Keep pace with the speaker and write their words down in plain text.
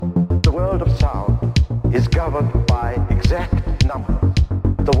of sound is governed by exact numbers.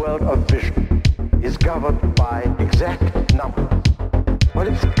 The world of vision is governed by exact numbers. Well,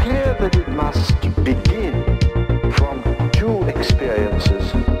 it's clear that it must begin from two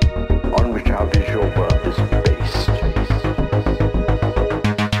experiences on which our visual world is based.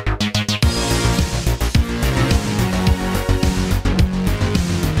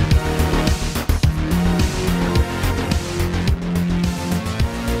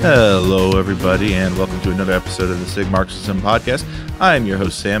 Hello, everybody, and welcome to another episode of the Sigmarxism Podcast. I'm your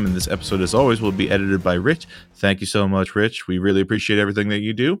host, Sam, and this episode, as always, will be edited by Rich. Thank you so much, Rich. We really appreciate everything that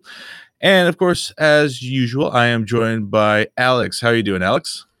you do. And, of course, as usual, I am joined by Alex. How are you doing,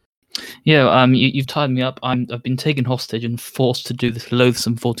 Alex? Yeah, you've tied me up. I've been taken hostage and forced to do this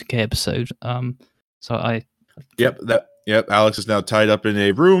loathsome 40k episode. Yep. Alex is now tied up in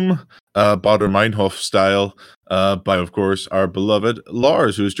a room, Bader Meinhof style, by, of course, our beloved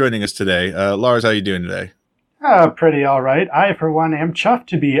Lars, who is joining us today. Lars, how are you doing today? Pretty all right. I, for one, am chuffed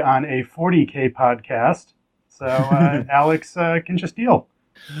to be on a 40k podcast. So Alex can just deal.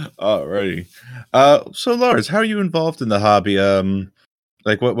 Alrighty. So, Lars, how are you involved in the hobby?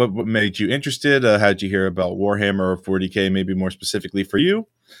 What made you interested? How'd you hear about Warhammer or 40k, maybe more specifically for you?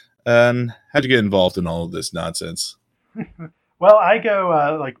 And how'd you get involved in all of this nonsense? Well, I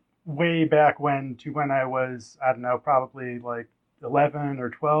go way back when I was, I don't know, probably like 11 or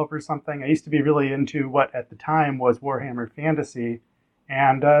 12 or something. I used to be really into what at the time was Warhammer Fantasy.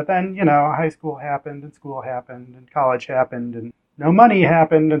 And then, high school happened and school happened and college happened and no money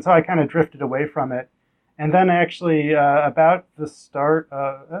happened. And so I kind of drifted away from it. And then actually about the start,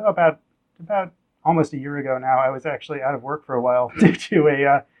 about almost a year ago now, I was actually out of work for a while due to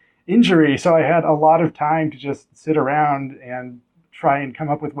a injury. So I had a lot of time to just sit around and try and come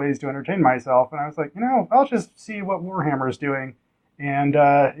up with ways to entertain myself. And I was like, I'll just see what Warhammer is doing. And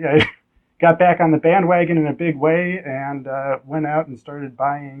I got back on the bandwagon in a big way and went out and started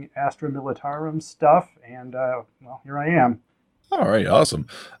buying Astra Militarum stuff. And, here I am. All right, awesome.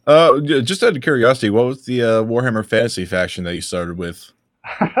 Just out of curiosity, what was the Warhammer Fantasy faction that you started with?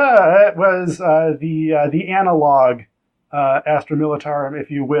 It was the analog Astra Militarum,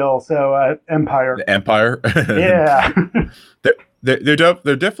 if you will. So Empire. The Empire? Yeah. There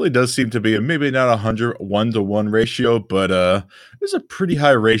definitely does seem to be maybe not 1:1 ratio, but there's a pretty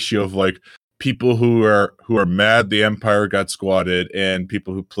high ratio of like people who are mad the Empire got squatted and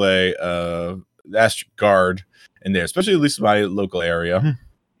people who play Astra Guard in there, especially at least in my local area.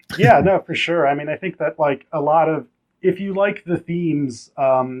 Yeah, no, for sure. I mean, I think that like a lot of, if you like the themes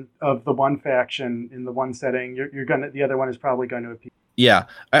of the one faction in the one setting, the other one is probably going to appeal. Yeah,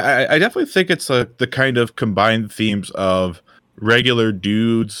 I definitely think it's the kind of combined themes of regular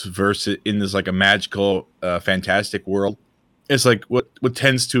dudes versus in this like a magical, fantastic world. It's like what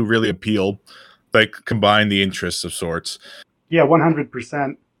tends to really appeal, like combine the interests of sorts. Yeah,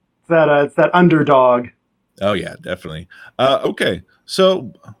 100%. It's that underdog. Oh, yeah, definitely. Okay,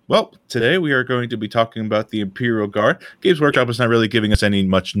 so, today we are going to be talking about the Imperial Guard. Games Workshop is not really giving us any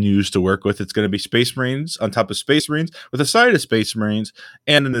much news to work with. It's going to be Space Marines on top of Space Marines, with a side of Space Marines,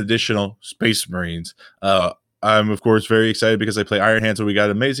 and an additional Space Marines. I'm, of course, very excited because I play Iron Hands, and we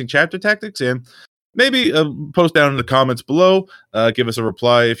got amazing chapter tactics, and maybe post down in the comments below. Give us a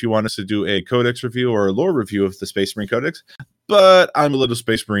reply if you want us to do a Codex review or a lore review of the Space Marine Codex. But I'm a little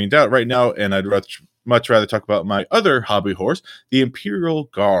Space Marined out right now, and I'd much rather talk about my other hobby horse, the Imperial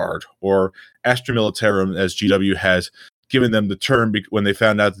Guard, or Astra Militarum, as GW has given them the term when they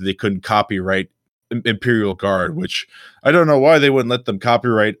found out that they couldn't copyright Imperial Guard, which I don't know why they wouldn't let them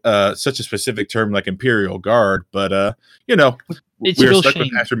copyright such a specific term like Imperial Guard, but we're stuck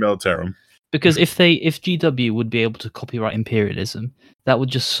with Astra Militarum. Because if GW would be able to copyright imperialism, that would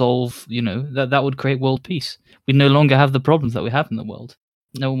just solve, that would create world peace. We'd no longer have the problems that we have in the world.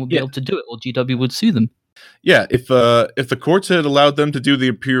 No one would be able to do it, or GW would sue them. Yeah, if the courts had allowed them to do the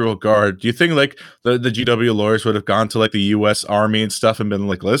Imperial Guard, do you think like the GW lawyers would have gone to like the U.S. Army and stuff and been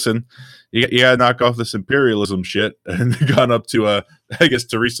like, listen, you gotta knock off this imperialism shit, and gone up to I guess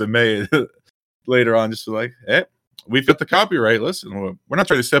Theresa May later on, just like, hey, we've got the copyright. Listen, we're not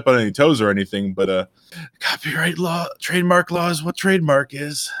trying to step on any toes or anything, but copyright law, trademark law is what trademark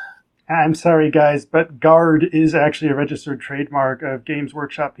is. I'm sorry, guys, but Guard is actually a registered trademark of Games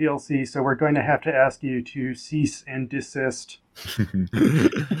Workshop PLC, so we're going to have to ask you to cease and desist.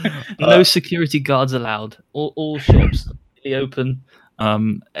 No security guards allowed. All shops open.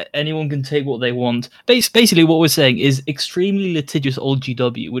 Anyone can take what they want. Basically, what we're saying is extremely litigious old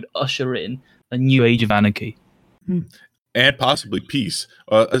GW would usher in a new age of anarchy. and possibly peace,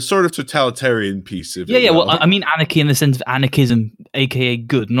 a sort of totalitarian peace. If Yeah. you will. Well, I mean anarchy in the sense of anarchism, aka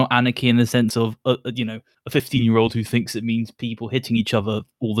good, not anarchy in the sense of a 15-year-old who thinks it means people hitting each other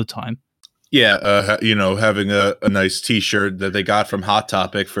all the time. Yeah, having a nice T-shirt that they got from Hot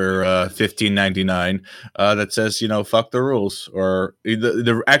Topic for $15.99 that says, fuck the rules, or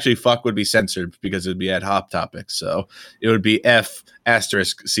actually fuck would be censored because it'd be at Hot Topic, so it would be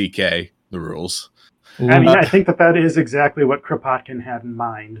F***CK the rules. I mean, I think that is exactly what Kropotkin had in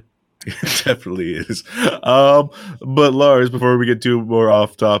mind. It definitely is. But Lars, before we get too more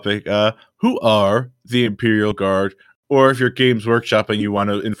off topic, who are the Imperial Guard? Or if you're Games Workshop and you want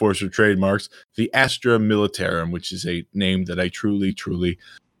to enforce your trademarks, the Astra Militarum, which is a name that I truly, truly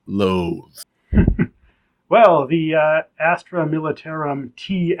loathe. Well, the Astra Militarum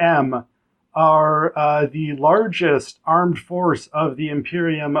TM are the largest armed force of the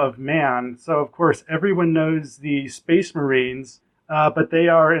Imperium of Man. So, of course, everyone knows the Space Marines, but they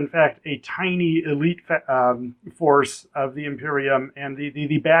are, in fact, a tiny elite force of the Imperium, and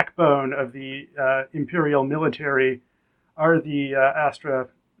the backbone of the Imperial military are the Astra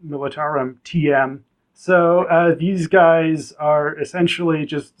Militarum TM. So these guys are essentially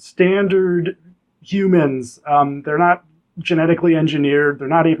just standard humans. They're not genetically engineered. They're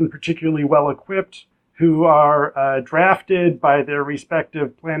not even particularly well equipped, who are drafted by their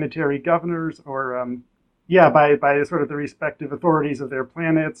respective planetary governors or, by sort of the respective authorities of their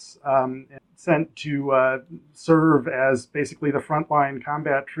planets, and sent to serve as basically the frontline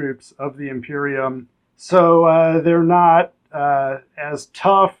combat troops of the Imperium. So they're not as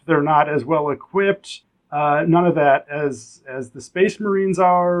tough. They're not as well equipped. None of that as the Space Marines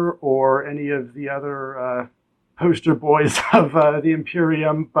are, or any of the other poster boys of the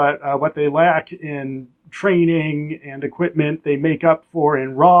Imperium. But what they lack in training and equipment, they make up for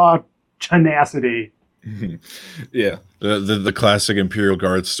in raw tenacity. Yeah, the classic Imperial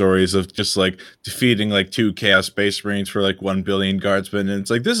Guard stories of just like defeating like 2 Chaos Space Marines for like 1 billion guardsmen, and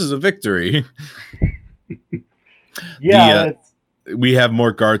it's like, this is a victory. Yeah, we have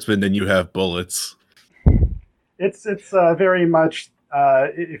more guardsmen than you have bullets. It's very much,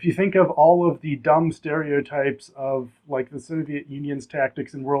 if you think of all of the dumb stereotypes of like the Soviet Union's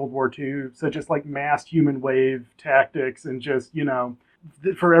tactics in World War II, so just like mass human wave tactics, and just,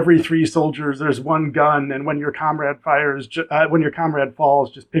 for every 3 soldiers, there's 1 gun, and when your comrade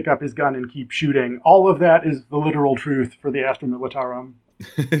falls, just pick up his gun and keep shooting. All of that is the literal truth for the Astra Militarum.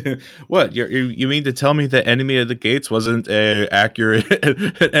 What, you mean to tell me that Enemy of the Gates wasn't an accurate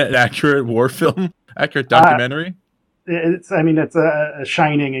war film, accurate documentary? It's a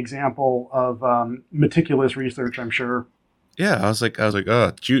shining example of meticulous research, I'm sure. Yeah, I was like,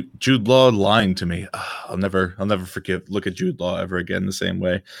 oh, Jude Law lying to me. I'll never look at Jude Law ever again the same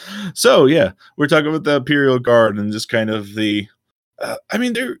way. So yeah, we're talking about the Imperial Guard and just kind of the.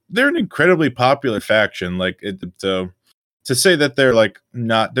 They're an incredibly popular faction. Like to say that they're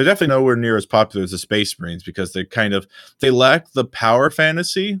they're definitely nowhere near as popular as the Space Marines, because they lack the power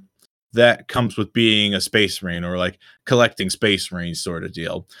fantasy that comes with being a Space Marine, or like collecting Space Marines sort of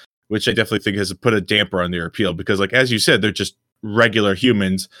deal, which I definitely think has put a damper on their appeal, because like, as you said, they're just regular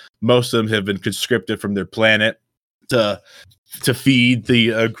humans. Most of them have been conscripted from their planet to feed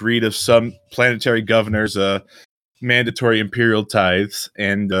the greed of some planetary governors mandatory Imperial tithes,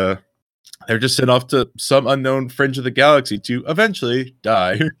 and they're just sent off to some unknown fringe of the galaxy to eventually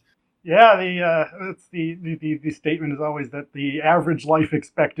die. Yeah, the statement is always that the average life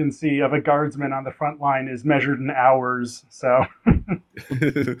expectancy of a guardsman on the front line is measured in hours. So,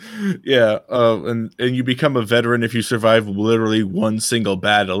 yeah, and you become a veteran if you survive literally 1 single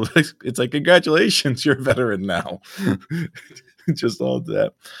battle. It's like, congratulations, you're a veteran now. Just all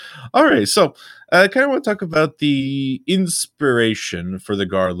that. All right, so I kind of want to talk about the inspiration for the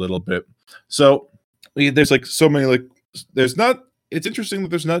Guard a little bit. So there's like so many it's interesting that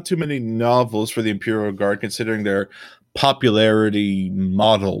there's not too many novels for the Imperial Guard, considering their popularity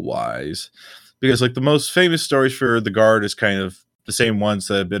model-wise. Because like the most famous stories for the Guard is kind of the same ones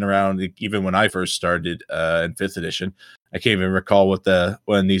that have been around even when I first started in 5th edition. I can't even recall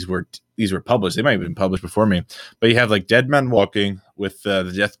when these were published. They might have been published before me. But you have like Dead Men Walking with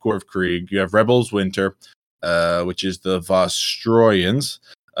the Death Corps of Krieg. You have Rebels Winter, which is the Vostroyans.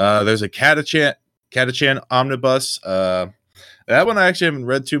 There's a Catachan Omnibus. That one I actually haven't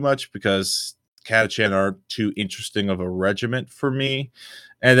read too much, because Catachan aren't too interesting of a regiment for me.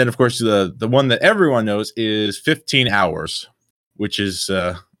 And then, of course, the one that everyone knows is 15 Hours, which is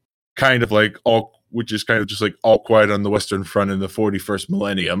kind of just like All Quiet on the Western Front in the 41st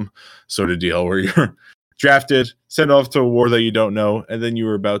millennium sort of deal, where you're drafted, sent off to a war that you don't know, and then you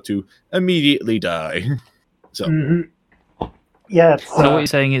were about to immediately die. So. Mm-hmm. Yeah, it's, So what you're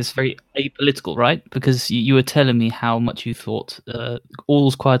saying is very apolitical, right? Because you were telling me how much you thought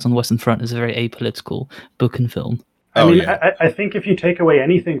All's Quiet on the Western Front is a very apolitical book and film. I mean, I think if you take away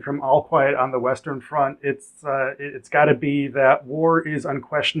anything from All Quiet on the Western Front, it's got to be that war is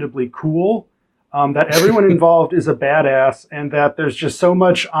unquestionably cool, that everyone involved is a badass, and that there's just so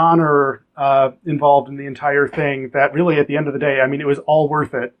much honor involved in the entire thing that really, at the end of the day, I mean, it was all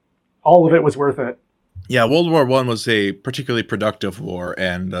worth it. All of it was worth it. Yeah, World War I was a particularly productive war,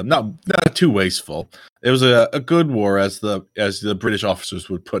 and not too wasteful. It was a good war, as the British officers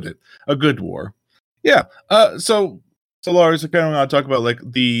would put it, a good war. Yeah. So Lars, I kind of want to talk about like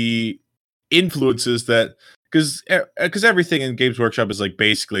the influences that because everything in Games Workshop is like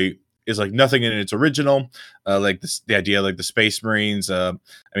basically is like nothing in its original. Like the idea like the Space Marines. I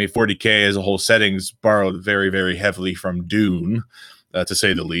mean, 40K as a whole settings borrowed very very heavily from Dune, to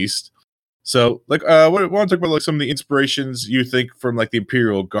say the least. So, like, I want to talk about like some of the inspirations you think from like the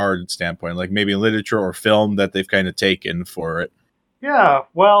Imperial Guard standpoint, like maybe in literature or film that they've kind of taken for it. Yeah,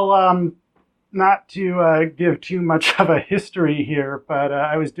 well, not to give too much of a history here, but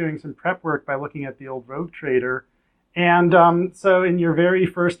I was doing some prep work by looking at the old Rogue Trader. And so in your very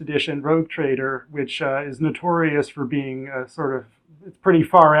first edition, Rogue Trader, which is notorious for being it's pretty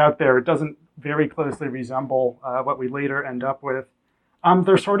far out there. It doesn't very closely resemble what we later end up with.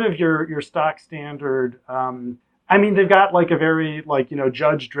 They're sort of your stock standard. I mean, they've got like a very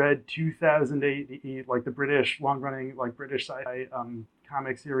Judge Dredd 2008, like the British long-running like British sci-fi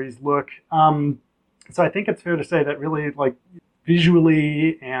comic series look. So I think it's fair to say that really like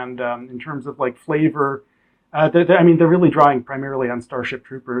visually and in terms of like flavor, they're really drawing primarily on Starship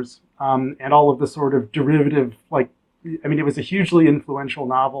Troopers and all of the sort of derivative it was a hugely influential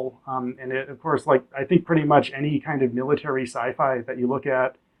novel, and it, of course, I think pretty much any kind of military sci-fi that you look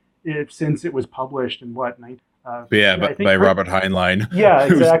at, since it was published in by Robert Heinlein. Yeah,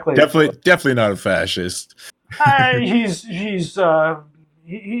 exactly. definitely not a fascist.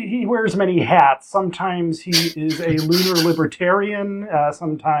 He wears many hats. Sometimes he is a lunar libertarian.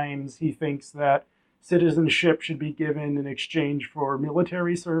 Sometimes he thinks that citizenship should be given in exchange for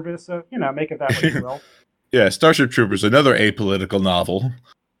military service. So make it that way you will. Yeah, Starship Troopers, another apolitical novel.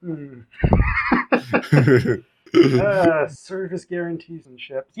 Service guarantees and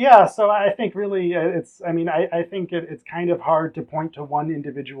ships. Yeah, so I think really I think it's kind of hard to point to one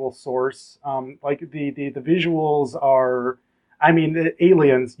individual source. Like the visuals are, the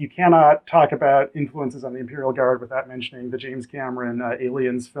Aliens. You cannot talk about influences on the Imperial Guard without mentioning the James Cameron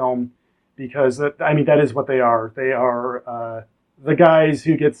Aliens film, because that is what they are. They are the guys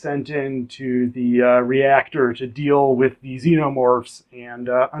who get sent into the reactor to deal with the xenomorphs and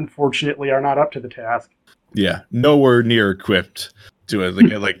unfortunately are not up to the task. Yeah, nowhere near equipped to it. They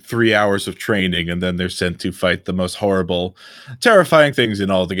get like 3 hours of training and then they're sent to fight the most horrible, terrifying things in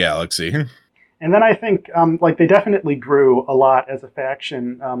all the galaxy. And then I think they definitely grew a lot as a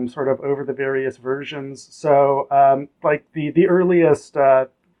faction sort of over the various versions. So the earliest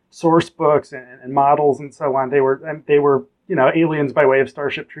source books and models and so on, they were aliens by way of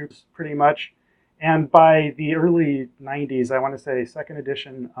Starship Troops, pretty much. And by the early 90s, I want to say second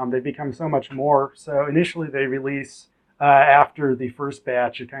edition, they become so much more. So initially they release, after the first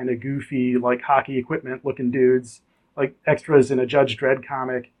batch, a kind of goofy, like hockey equipment looking dudes, like extras in a Judge Dredd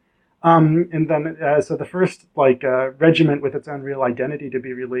comic. And then, so the first regiment with its own real identity to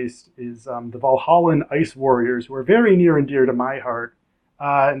be released is the Valhallan Ice Warriors, who are very near and dear to my heart.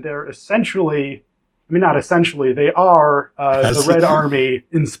 And they're essentially... not essentially. They are the Red Army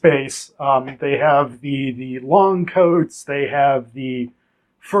in space. They have the long coats. They have the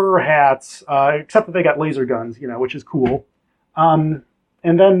fur hats, except that they got laser guns, which is cool. And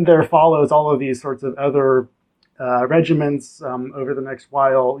then there follows all of these sorts of other regiments over the next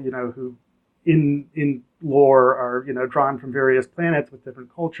while, who in lore are, drawn from various planets with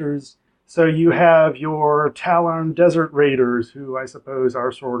different cultures. So you have your Talon Desert Raiders, who I suppose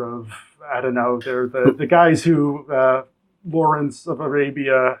are sort of, they're the guys who Lawrence of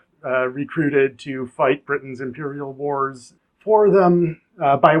Arabia recruited to fight Britain's imperial wars for them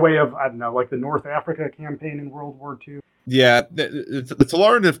by way of, the North Africa campaign in World War II. Yeah, the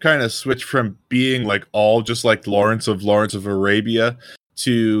Talon have kind of switched from being like all just like Lawrence of Arabia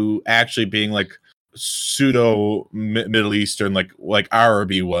to actually being like pseudo Middle Eastern, like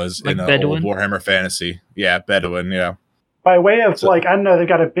Araby was like in an old Warhammer Fantasy. Yeah, Bedouin. Yeah. By way of they've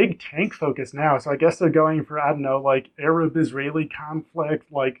got a big tank focus now, so I guess they're going for Arab-Israeli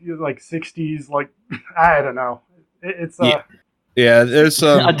conflict, like 60s, I don't know. It's yeah. There's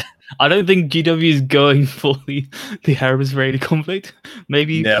I don't think GW is going for the Arab-Israeli conflict.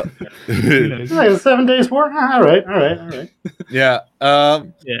 Maybe, No. who knows? Like 7 Days War? All right. Yeah.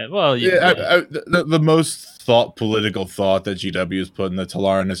 Yeah, well, Yeah, the most political thought that GW has put in the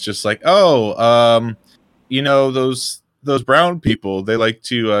Talaran is just like, those brown people, they like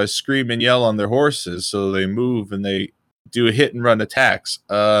to scream and yell on their horses, so they move and they do hit and run attacks.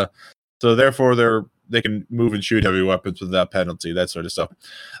 So therefore they can move and shoot heavy weapons without penalty, that sort of stuff.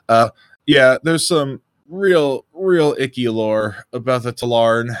 Yeah, there's some real icky lore about the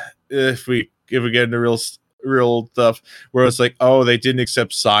Talaran if we get into real stuff where it's like, oh, they didn't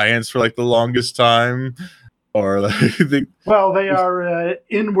accept science for like the longest time, or like Well, they are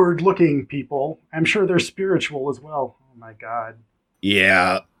inward-looking people. I'm sure they're spiritual as well. Oh my God.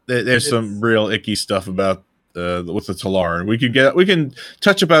 yeah, there's some real icky stuff about with the Talaran. We can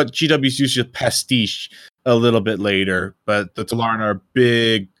touch about GW's use of pastiche a little bit later, but the Talaran are a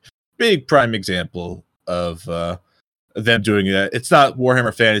big prime example of them doing that. It's not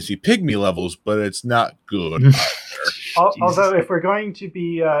Warhammer Fantasy Pygmy levels, but it's not good. Although, if we're going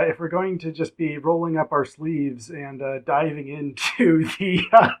to just be rolling up our sleeves and diving into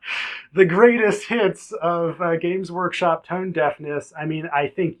the greatest hits of Games Workshop tone deafness, I mean, I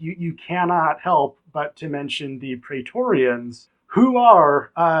think you cannot help but to mention the Praetorians, who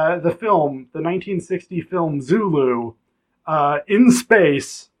are the 1960 film Zulu, in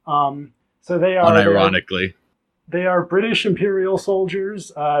space. So they are unironically. They are British Imperial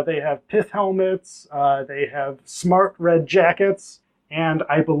soldiers. They have pith helmets. They have smart red jackets. And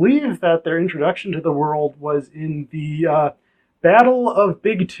I believe that their introduction to the world was in the Battle of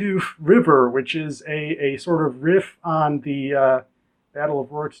Big Tooth River, which is a sort of riff on the Battle of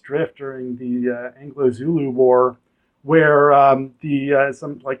Rorke's Drift during the Anglo-Zulu War, where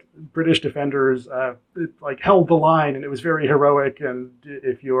some like British defenders held the line, and it was very heroic. And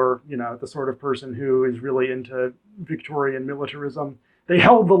if you're the sort of person who is really into Victorian militarism, they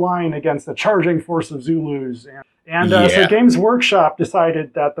held the line against the charging force of Zulus. So Games Workshop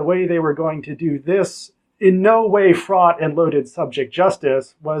decided that the way they were going to do this, in no way fraught and loaded subject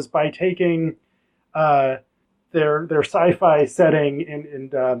justice, was by taking their sci-fi setting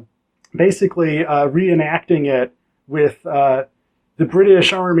and basically reenacting it with the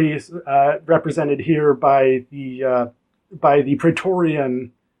British Army represented here by the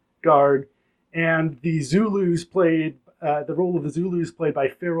Praetorian Guard, and the Zulus played the role of the Zulus played by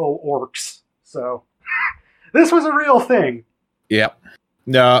feral orcs. So this was a real thing. Yep.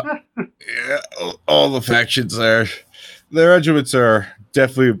 No. All the factions there. The regiments are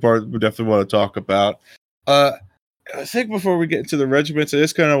definitely a part we definitely want to talk about. I think before we get into the regiments, I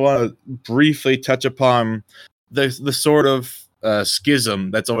just kind of want to briefly touch upon the sort of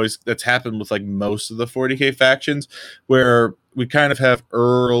schism that's happened with like most of the 40k factions, where we kind of have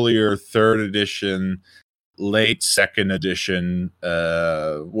earlier 3rd edition, late 2nd edition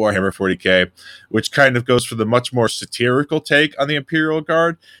Warhammer 40k, which kind of goes for the much more satirical take on the Imperial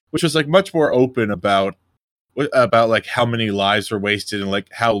Guard, which was like much more open about like how many lives were wasted and like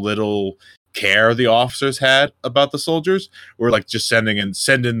how little care the officers had about the soldiers. Were like just send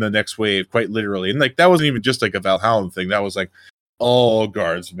in the next wave, quite literally. And like that wasn't even just like a Valhalla thing, that was like all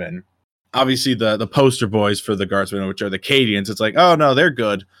guardsmen. Obviously the poster boys for the guardsmen, which are the Cadians, it's like, oh no, they're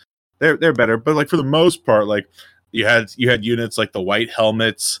good, they're better. But like for the most part, like you had units like the White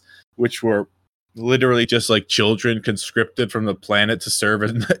Helmets, which were literally just like children conscripted from the planet to serve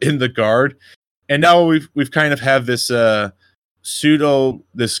in the guard. And now we've kind of have this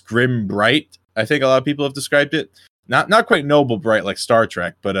this grim bright, I think a lot of people have described it, not quite noble bright like Star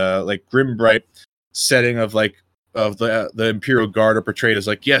Trek, but like grim bright setting of the Imperial Guard are portrayed as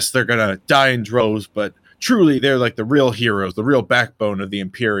like, yes, they're gonna die in droves, but truly they're like the real heroes, the real backbone of the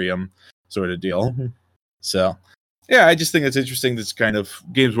Imperium sort of deal. Mm-hmm. So yeah, I just think it's interesting this kind of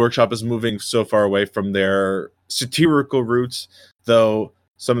Games Workshop is moving so far away from their satirical roots, though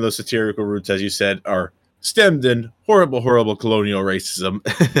some of those satirical roots, as you said, are stemmed in horrible colonial racism.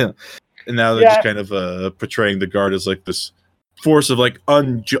 And now they're just kind of portraying the Guard as like this force of like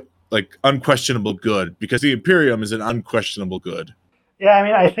unquestionable good, because the Imperium is an unquestionable good. Yeah, I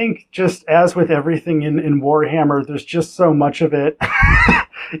mean, I think just as with everything in Warhammer, there's just so much of it.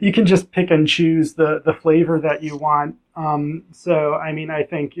 You can just pick and choose the flavor that you want. So, I mean, I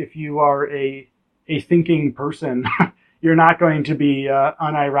think if you are a thinking person, you're not going to be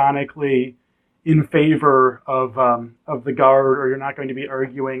unironically in favor of the Guard, or you're not going to be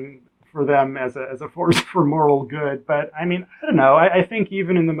arguing for them as a force for moral good. But I mean, I don't know. I think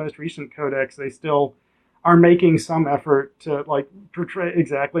even in the most recent codex, they still are making some effort to like portray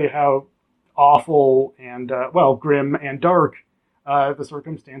exactly how awful and grim and dark the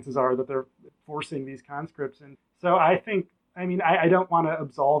circumstances are that they're forcing these conscripts. And so I don't want to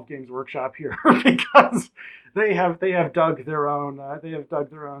absolve Games Workshop here because they have dug their own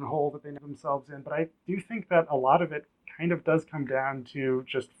hole that they know themselves in. But I do think that a lot of it kind of does come down to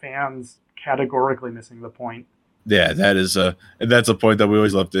just fans categorically missing the point. Yeah, that's a point that we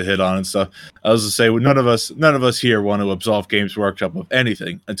always love to hit on and stuff. I was to say, none of us here want to absolve Games Workshop of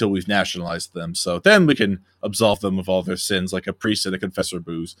anything until we've nationalized them. So then we can absolve them of all their sins, like a priest and a confessor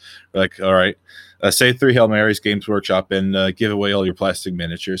booze. Like, all right, say 3 Hail Marys, Games Workshop, and give away all your plastic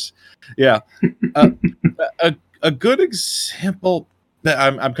miniatures. Yeah, a good example that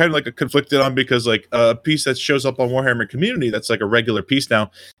I'm kind of like conflicted on, because like a piece that shows up on Warhammer Community that's like a regular piece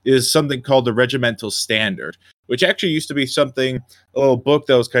now is something called the Regimental Standard, which actually used to be a little book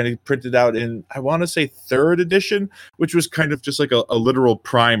that was kind of printed out in, I want to say 3rd edition, which was kind of just like a literal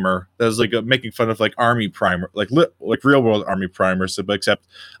primer that was like making fun of like army primer, like real world army primers, except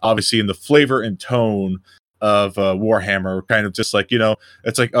obviously in the flavor and tone of Warhammer, kind of just like,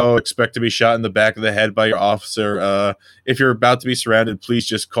 it's like, oh, expect to be shot in the back of the head by your officer. If you're about to be surrounded, please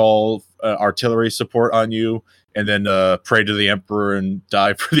just call artillery support on you, and then pray to the Emperor and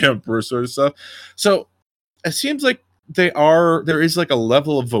die for the Emperor, sort of stuff. So it seems like there is like a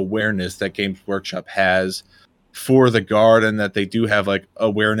level of awareness that Games Workshop has for the Guard, and that they do have like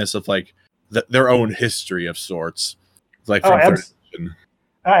awareness of like their own history of sorts, like from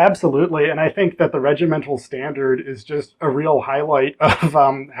absolutely. And I think that the Regimental Standard is just a real highlight of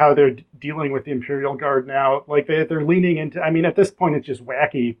how they're dealing with the Imperial Guard now. Like they're leaning into, I mean, at this point it's just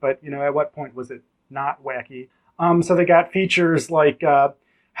wacky, but at what point was it not wacky? So they got features like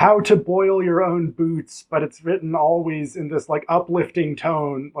how to boil your own boots, but it's written always in this like uplifting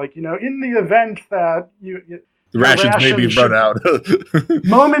tone, like, in the event that the rations may be run out,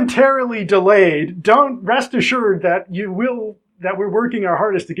 momentarily delayed, don't rest assured that that we're working our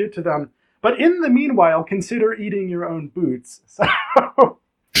hardest to get to them. But in the meanwhile, consider eating your own boots. So,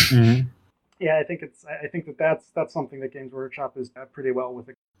 yeah, I think that's something that Games Workshop is pretty well with.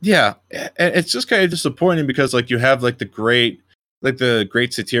 Yeah, and it's just kind of disappointing because like you have like the great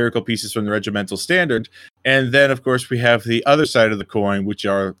satirical pieces from the Regimental Standard, and then of course we have the other side of the coin, which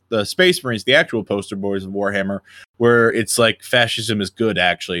are the Space Marines, the actual poster boys of Warhammer, where it's like fascism is good.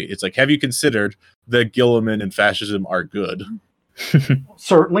 Actually, it's like, have you considered that Gilliman and fascism are good?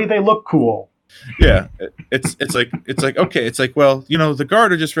 Certainly, they look cool. Yeah, it's like okay, it's like, well, the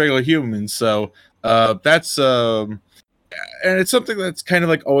Guard are just regular humans, so that's and it's something that's kind of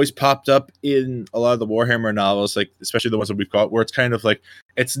like always popped up in a lot of the Warhammer novels, like especially the ones that we've got, where it's kind of like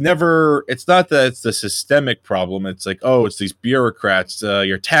it's not that it's the systemic problem. It's like, oh, it's these bureaucrats,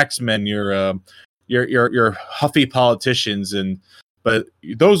 your taxmen, your huffy politicians, but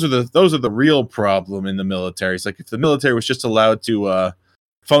those are the real problem in the military. It's like if the military was just allowed to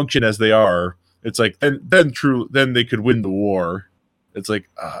function as they are, it's like then they could win the war. It's like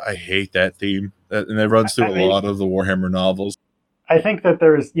I hate that theme, and it runs through a lot of the Warhammer novels. I think that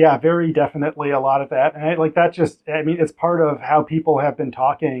there's very definitely a lot of that, and it's part of how people have been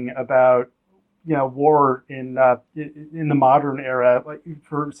talking about war in the modern era, like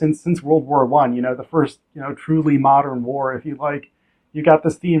since World War I. The first truly modern war, if you like. You got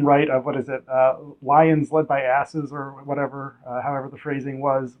this theme, right, of what is it, lions led by asses, or whatever, however the phrasing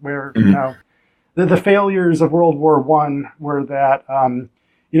was, where the failures of World War I were that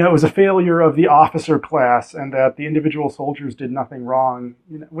it was a failure of the officer class, and that the individual soldiers did nothing wrong.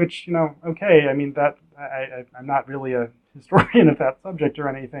 Which okay, I mean that I'm not really a historian of that subject or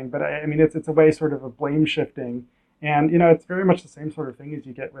anything, but I mean it's a way sort of a blame shifting. And, it's very much the same sort of thing as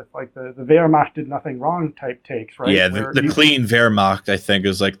you get with, like, the Wehrmacht did nothing wrong type takes, right? Yeah, the clean Wehrmacht, I think,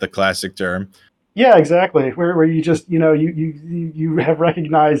 is, like, the classic term. Yeah, exactly. Where you just, you have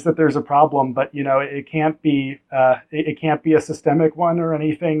recognized that there's a problem, but, it can't be a systemic one or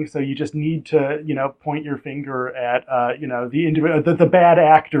anything. So you just need to, point your finger at, the bad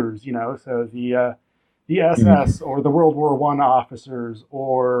actors, so the SS or the World War I officers,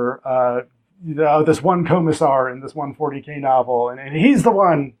 or this one commissar in this 140K novel, and he's the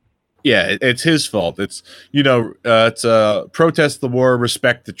one. Yeah, it's his fault. It's it's protest the war,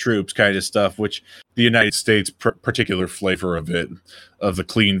 respect the troops kind of stuff, which the United States particular flavor of the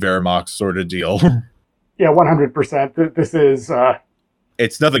clean Wehrmacht sort of deal. Yeah, 100%. This is.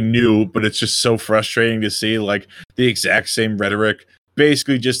 It's nothing new, but it's just so frustrating to see like the exact same rhetoric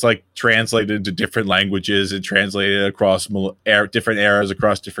basically just like translated into different languages and translated across different eras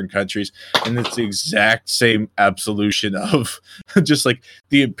across different countries, and it's the exact same absolution of just like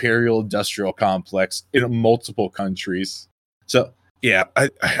the imperial industrial complex in multiple countries. So Yeah, I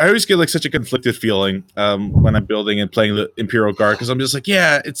always get like such a conflicted feeling when I'm building and playing the Imperial Guard, because I'm just like,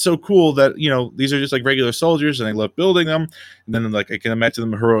 yeah, it's so cool that these are just like regular soldiers and I love building them, and then like I can imagine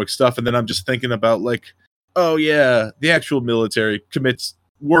them heroic stuff, and then I'm just thinking about like, oh yeah, the actual military commits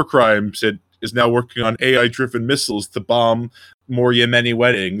war crimes and is now working on AI-driven missiles to bomb more Yemeni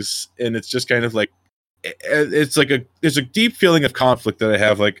weddings, and it's just kind of like it's like there's a deep feeling of conflict that I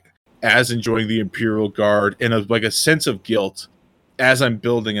have like as enjoying the Imperial Guard, and like a sense of guilt as I'm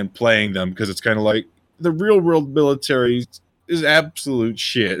building and playing them, because it's kind of like the real world military is absolute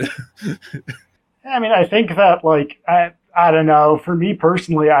shit. I mean, I think that, like, I don't know. For me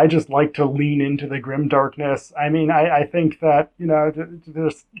personally, I just like to lean into the grim darkness. I mean, I think that,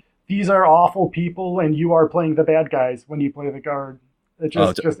 these are awful people, and you are playing the bad guys when you play the guard. It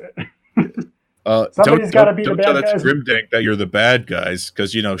just somebody's got to be the bad guys. That's grimdank that you're the bad guys,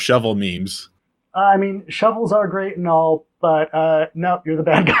 because, shovel memes. I mean, shovels are great and all, but no, you're the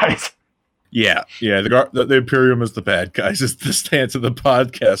bad guys. Yeah. The Imperium is the bad guys. It's the stance of the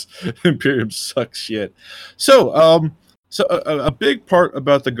podcast. Imperium sucks shit. So, a big part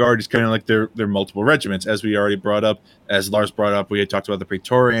about the Guard is kind of like their multiple regiments, as we already brought up. As Lars brought up, we had talked about the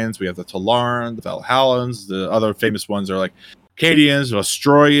Praetorians. We have the Talarn, the Valhallans. The other famous ones are like Cadians,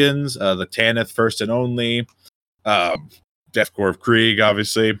 Ostroians, the Tanith, First and Only, Death Corps of Krieg,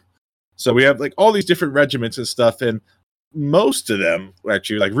 obviously. So we have like all these different regiments and stuff, and most of them,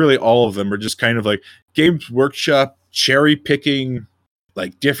 actually, like really all of them, are just kind of like Games Workshop cherry picking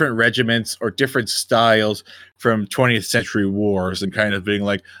like different regiments or different styles from 20th century wars, and kind of being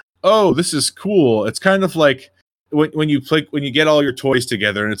like, oh, this is cool. It's kind of like when you get all your toys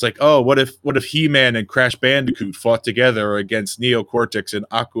together, and it's like, oh, what if He-Man and Crash Bandicoot fought together against Neo Cortex and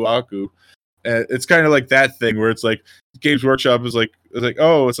Aku Aku? It's kind of like that thing where it's like Games Workshop is like,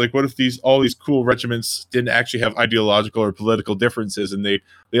 oh, it's like, what if all these cool regiments didn't actually have ideological or political differences, and they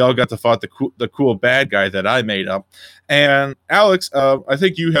all got to fight the cool bad guy that I made up. And Alex, I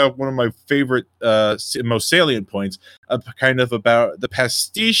think you have one of my favorite, most salient points, kind of about the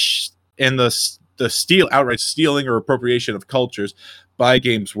pastiche and the outright stealing or appropriation of cultures by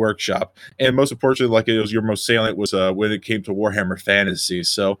Games Workshop. And most importantly, like it was your most salient, was when it came to Warhammer Fantasy.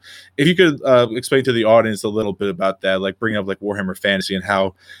 So if you could explain to the audience a little bit about that, like bring up like Warhammer Fantasy and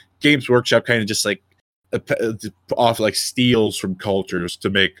how Games Workshop kind of just like off like steals from cultures to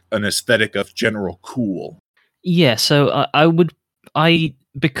make an aesthetic of general cool. Yeah, so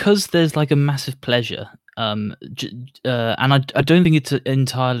because there's like a massive pleasure, and I don't think it's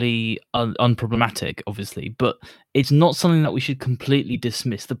entirely unproblematic, obviously, but it's not something that we should completely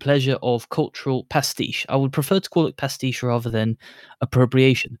dismiss. The pleasure of cultural pastiche. I would prefer to call it pastiche rather than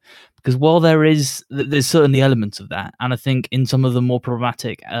appropriation, because while there's certainly elements of that, and I think in some of the more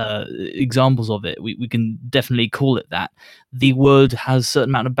problematic examples of it, we can definitely call it that. The word has a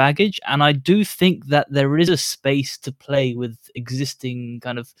certain amount of baggage, and I do think that there is a space to play with existing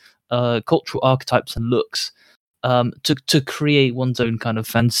kind of cultural archetypes and looks to create one's own kind of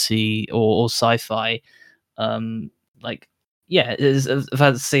fantasy or sci-fi, fantasy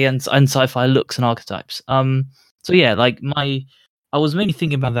and sci-fi looks and archetypes. So yeah, like I was mainly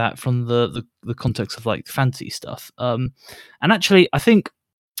thinking about that from the context of like fantasy stuff. And actually, I think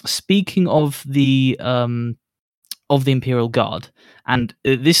speaking of the Imperial Guard, and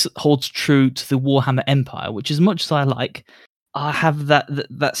this holds true to the Warhammer Empire, which as much as I like, I have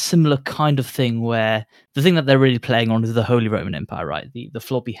that similar kind of thing where the thing that they're really playing on is the Holy Roman Empire, right? The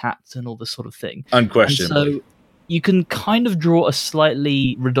floppy hats and all this sort of thing. Unquestionably. And so you can kind of draw a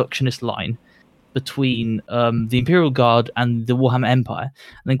slightly reductionist line between the Imperial Guard and the Warhammer Empire,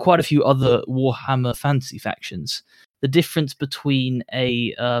 and then quite a few other Warhammer fantasy factions. The difference between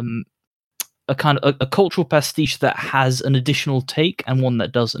a kind of a cultural pastiche that has an additional take and one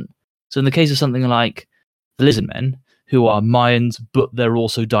that doesn't. So in the case of something like the Lizardmen, who are Mayans, but they're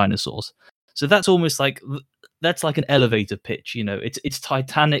also dinosaurs. So that's almost like an elevator pitch, It's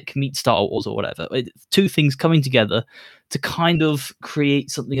Titanic meets Star Wars or whatever. Two things coming together to kind of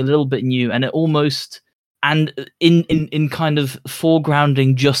create something a little bit new, and it almost in kind of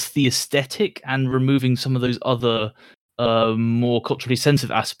foregrounding just the aesthetic and removing some of those other more culturally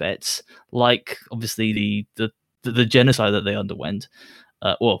sensitive aspects, like obviously the genocide that they underwent.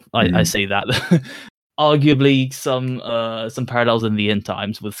 I say that. Arguably some parallels in the end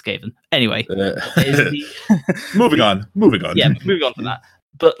times with Skaven. Anyway, moving on. Yeah, moving on from that.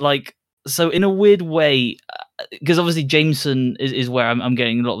 But like, so in a weird way, because obviously Jameson is where I'm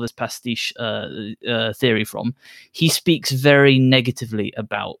getting a lot of this pastiche theory from. He speaks very negatively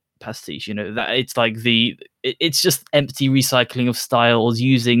about pastiche. That it's like it's just empty recycling of styles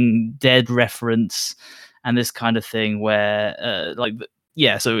using dead reference. and this kind of thing where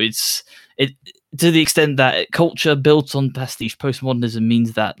so it to the extent that culture built on pastiche postmodernism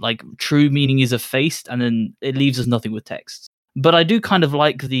means that like true meaning is effaced and then it leaves us nothing with text. But I do kind of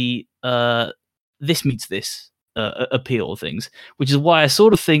like the this meets this appeal of things, which is why I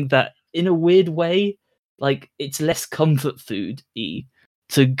sort of think that in a weird way, like it's less comfort food-y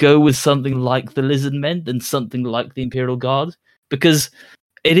to go with something like the Lizard Men than something like the Imperial Guard, because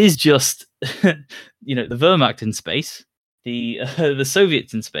it is just the Wehrmacht in space, the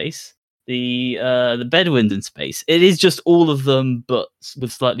Soviets in space, the Bedouins in space. It is just all of them, but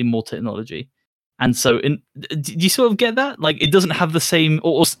with slightly more technology. And so, do you sort of get that? Like, it doesn't have the same,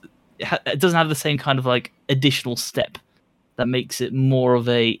 it doesn't have the same kind of like additional step that makes it more of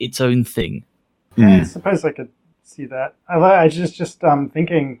its own thing. I suppose I could see that. I just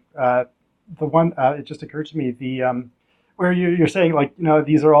thinking the one it just occurred to me where you're saying like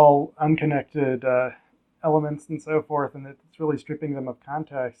these are all unconnected elements and so forth, and it's really stripping them of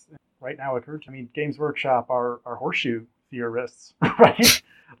context. Right now, occurred to me. Games Workshop are horseshoe theorists, right?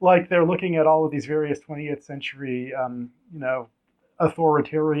 Like they're looking at all of these various 20th century,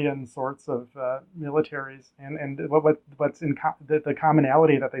 authoritarian sorts of militaries, and what's in the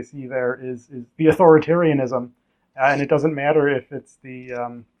commonality that they see there is the authoritarianism, and it doesn't matter if it's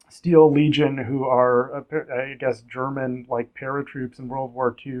the Steel Legion, who are I guess German like paratroops in World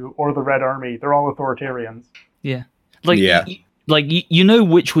War II, or the Red Army. They're all authoritarians. Yeah,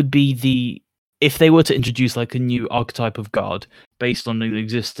 which would be if they were to introduce like a new archetype of guard based on the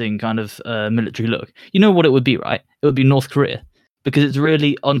existing kind of military look, what it would be, right? It would be North Korea, because it's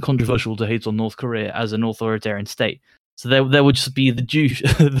really uncontroversial to hate on North Korea as an authoritarian state. So there would just be the juice.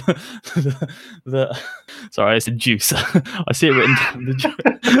 Sorry, I said juice. I see it written down.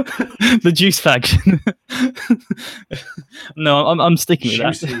 The juice faction. No, I'm sticking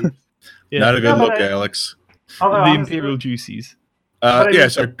with that. Yeah. Not a good look, Alex. The Imperial Juicies.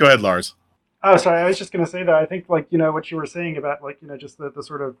 Sorry. Go ahead, Lars. Oh, sorry. I was just going to say that I think, like, what you were saying about, like, just the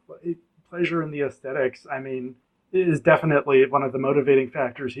sort of pleasure in the aesthetics, I mean, is definitely one of the motivating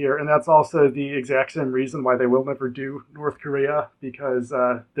factors here. And that's also the exact same reason why they will never do North Korea, because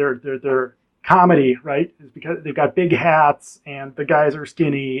their comedy, right, is because they've got big hats and the guys are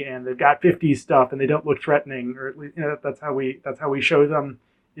skinny and they've got 50s stuff and they don't look threatening, or at least that's how we show them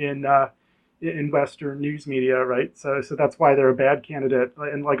in Western news media, right? So that's why they're a bad candidate.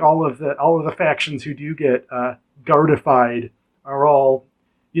 And like all of the factions who do get Guardified are all,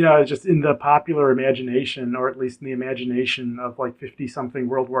 just in the popular imagination, or at least in the imagination of like 50-something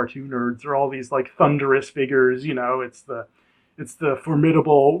World War II nerds, are all these like thunderous figures. It's the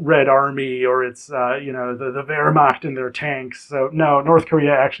formidable Red Army, or it's the Wehrmacht and their tanks. So no, North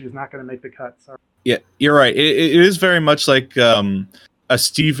Korea actually is not going to make the cut. Sorry. Yeah, you're right. It is very much like a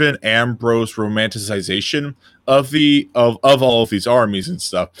Stephen Ambrose romanticization of all of these armies and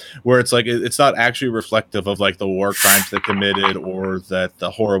stuff, where it's like it's not actually reflective of like the war crimes they committed or that the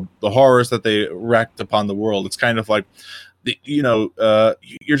horrors that they wreaked upon the world. It's kind of like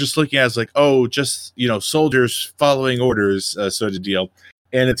you're just looking at it as like, oh, just soldiers following orders, sort of deal.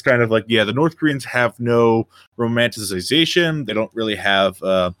 And it's kind of like, yeah, the North Koreans have no romanticization. They don't really have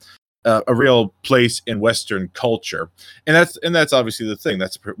a real place in Western culture, and that's obviously the thing.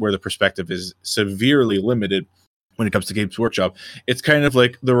 That's where the perspective is severely limited when it comes to Games Workshop. It's kind of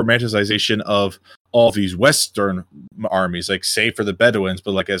like the romanticization of all these Western armies, like say for the Bedouins,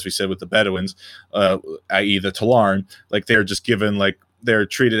 but like as we said with the Bedouins, i.e. the Talarn, like they're just given like they're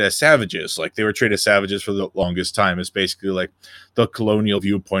treated as savages. Like they were treated as savages for the longest time. It's basically like the colonial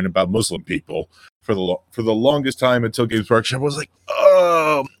viewpoint about Muslim people for the longest time, until Games Workshop was like,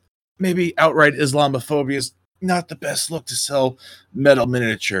 oh, maybe outright Islamophobia is not the best look to sell metal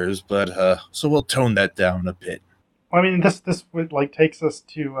miniatures, but so we'll tone that down a bit. Well, I mean, this would like takes us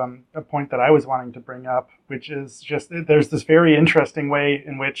to a point that I was wanting to bring up, which is just there's this very interesting way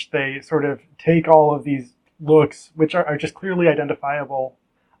in which they sort of take all of these looks, which are just clearly identifiable.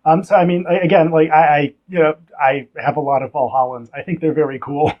 So I mean, again, like I have a lot of Valhallans. I think they're very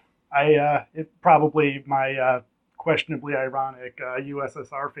cool. It probably my questionably ironic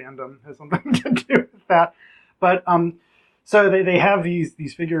USSR fandom has something to do with that. But so they have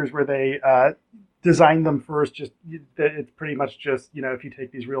these figures where they design them first. Just it's pretty much just if you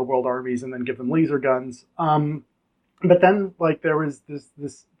take these real world armies and then give them laser guns. But then like there was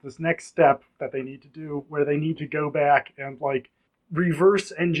this next step that they need to do, where they need to go back and like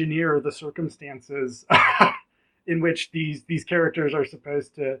reverse engineer the circumstances in which these characters are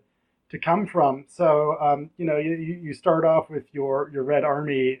supposed to come from. So you start off with your Red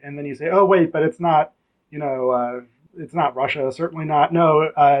Army, and then you say, oh wait, but it's not it's not Russia, certainly not.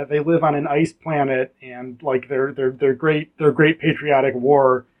 No, they live on an ice planet, and like their great patriotic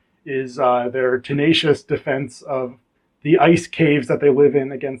war is their tenacious defense of the ice caves that they live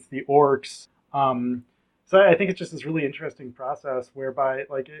in against the orcs. So I think it's just this really interesting process whereby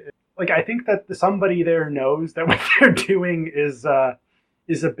like I think that somebody there knows that what they're doing is a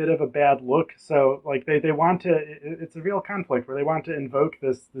bit of a bad look. So like they want to, it's a real conflict where they want to invoke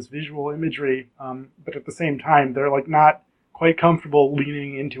this visual imagery, but at the same time they're like not quite comfortable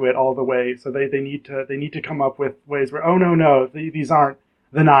leaning into it all the way. So they need to come up with ways where, oh no, these aren't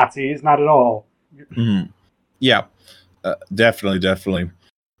the Nazis, not at all. Mm-hmm. Yeah, definitely.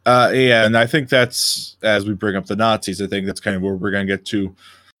 Yeah, and I think that's, as we bring up the Nazis, I think that's kind of where we're going to get to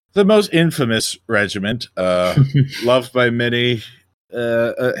the most infamous regiment, loved by many,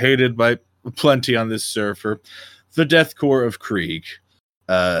 hated by plenty on this server, the Death Corps of Krieg.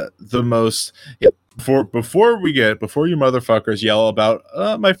 The most, before you motherfuckers yell about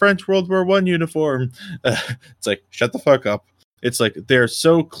my French World War I uniform, it's like, shut the fuck up. It's like they're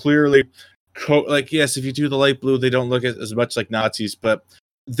so clearly like, yes, if you do the light blue, they don't look as much like Nazis, but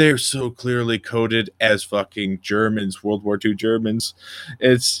they're so clearly coded as fucking Germans, World War II Germans.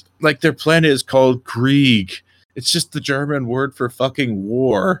 It's like their planet is called Krieg. It's just the German word for fucking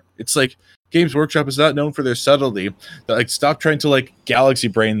war. It's like Games Workshop is not known for their subtlety. They're like, stop trying to like galaxy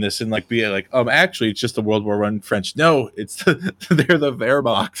brain this and like be like, actually it's just the World War I French. No, it's they're the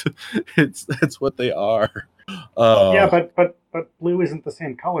Wehrmacht. That's what they are. Yeah, but blue isn't the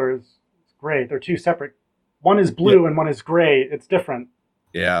same color as gray. They're two separate. One is blue and one is gray. It's different.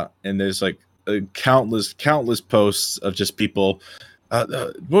 Yeah, and there's like countless posts of just people.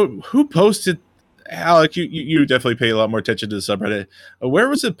 Who posted? Alec, you definitely pay a lot more attention to the subreddit. Where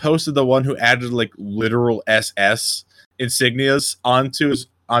was it posted? The one who added like literal SS insignias onto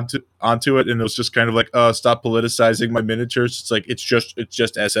it, and it was just kind of like, stop politicizing my miniatures. It's like it's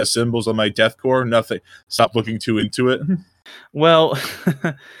just SS symbols on my Death Corps. Nothing. Stop looking too into it. Well,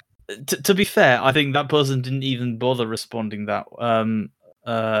 to be fair, I think that person didn't even bother responding that.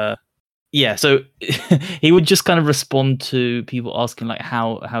 Yeah, so he would just kind of respond to people asking like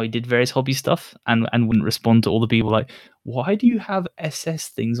how he did various hobby stuff, and wouldn't respond to all the people like, why do you have SS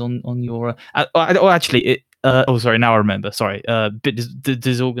things on your? Sorry, now I remember. Sorry, bit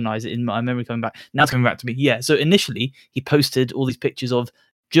disorganized in my memory coming back. Now it's coming back to me. Yeah, so initially he posted all these pictures of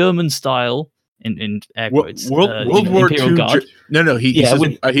German style in air quotes, World War II. He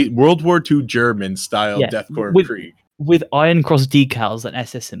says World War II German style Death Corps of Krieg with Iron Cross decals and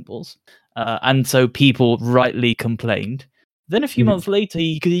SS symbols. And so people rightly complained. Then a few months later,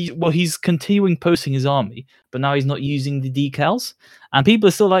 he's continuing posting his army, but now he's not using the decals. And people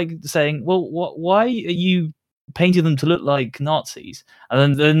are still like saying, well, why are you painting them to look like Nazis?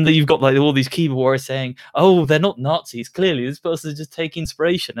 And then you've got like all these keyboard warriors saying, oh, they're not Nazis. Clearly, this person is just taking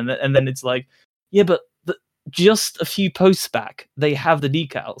inspiration. And then it's like, yeah, but just a few posts back, they have the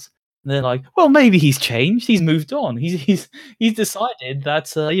decals. And they're like, well, maybe he's changed. He's moved on. He's decided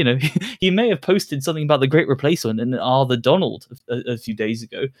that he may have posted something about the Great Replacement and the Donald a few days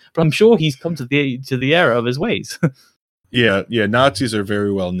ago, but I'm sure he's come to the era of his ways. Yeah. Nazis are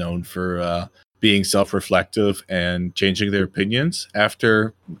very well known for being self-reflective and changing their opinions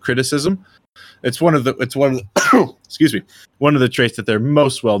after criticism. It's one of the excuse me, one of the traits that they're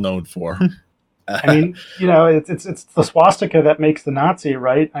most well known for. I mean, it's the swastika that makes the Nazi,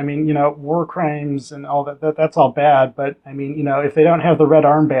 right? I mean, war crimes and all that's all bad. But I mean, if they don't have the red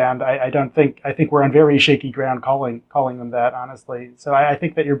armband, I think we're on very shaky ground calling them that, honestly. So I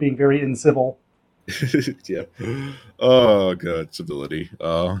think that you're being very incivil. Yeah. Oh, God, civility.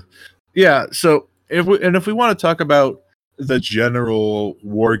 Yeah. So if we want to talk about the general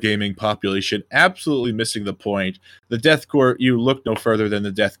wargaming population, absolutely missing the point. The Death Corps, you look no further than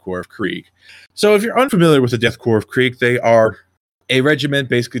the Death Corps of Krieg. So if you're unfamiliar with the Death Corps of Krieg, they are a regiment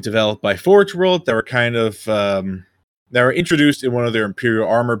basically developed by Forge World that were kind of that were introduced in one of their Imperial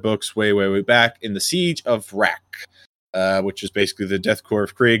Armor books way back in the Siege of Rak, which is basically the Death Corps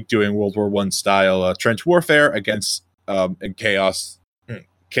of Krieg doing World War I style trench warfare against chaos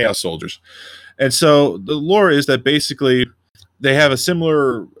soldiers. And so the lore is that basically they have a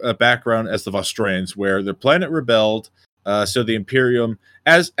similar background as the Vostroyans, where their planet rebelled. So the Imperium,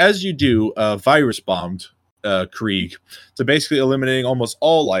 as you do, virus bombed Krieg to basically eliminating almost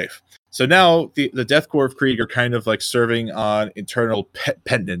all life. So now the Death Corps of Krieg are kind of like serving on internal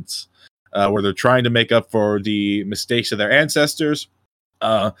pendants, where they're trying to make up for the mistakes of their ancestors.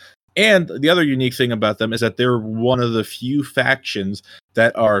 And the other unique thing about them is that they're one of the few factions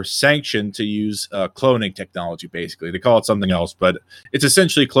that are sanctioned to use cloning technology, basically. They call it something else, but it's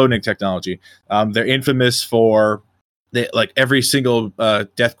essentially cloning technology. They're infamous for they like every single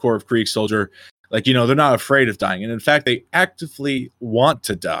Death Corps of Krieg soldier, like, you know, they're not afraid of dying, and in fact, they actively want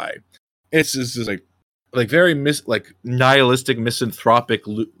to die. It's just like very like nihilistic, misanthropic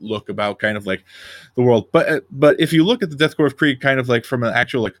look about kind of like the world. But if you look at the Death Corps of Krieg kind of like from an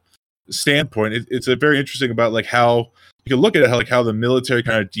actual like standpoint, it's a very interesting about like how you can look at it, how the military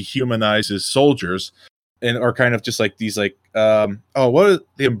kind of dehumanizes soldiers and are kind of just like these like what is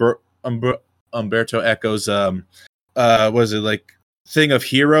the Umberto Eco's was it like thing of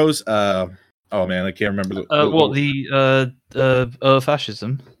heroes? Oh man, I can't remember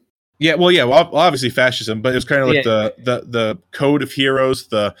Fascism. Well, obviously fascism, but it was kind of like the code of heroes,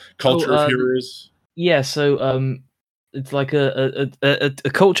 the culture of heroes. Yeah, so it's like a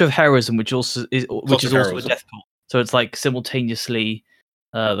culture of heroism, which is also a death cult. So it's like simultaneously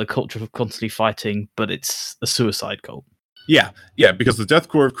the culture of constantly fighting, but it's a suicide cult. Yeah, because the Death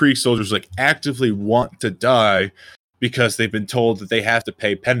Corps of Krieg soldiers like actively want to die because they've been told that they have to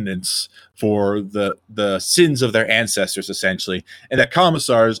pay penance for the sins of their ancestors, essentially. And that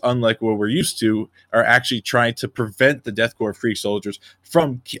commissars, unlike what we're used to, are actually trying to prevent the Death Corps of Krieg soldiers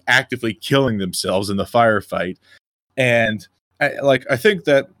from actively killing themselves in the firefight. And I think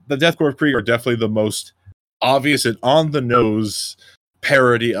that the Death Corps of Krieg are definitely the most obvious and on-the-nose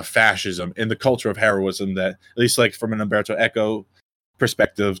parody of fascism in the culture of heroism that, at least like from an Umberto Eco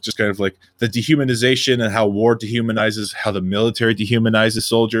perspective, just kind of like the dehumanization and how war dehumanizes, how the military dehumanizes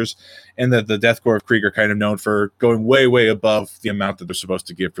soldiers, and that the Death Corps of Krieg are kind of known for going way, way above the amount that they're supposed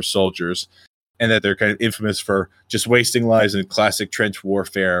to give for soldiers, and that they're kind of infamous for just wasting lives in classic trench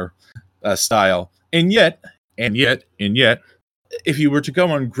warfare style. And yet, if you were to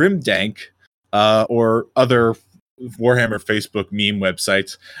go on Grimdank or other Warhammer Facebook meme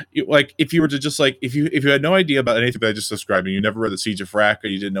websites, if you were to just like if you had no idea about anything that I just described, and you never read the Siege of Rak, or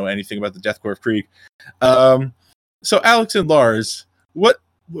you didn't know anything about the Death Corps of Krieg, so Alex and Lars, what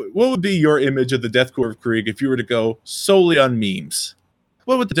would be your image of the Death Corps of Krieg if you were to go solely on memes?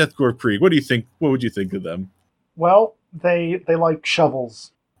 What would the Death Corps of Krieg? What do you think? What would you think of them? Well, they like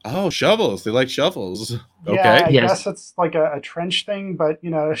shovels. Oh, shovels! They like shovels. Yeah, okay, I guess it's like a trench thing, but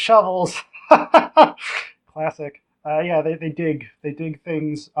shovels. Classic. They dig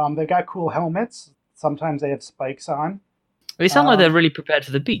things. They've got cool helmets. Sometimes they have spikes on. They sound like they're really prepared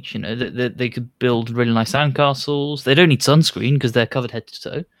for the beach. That they could build really nice sandcastles. They don't need sunscreen because they're covered head to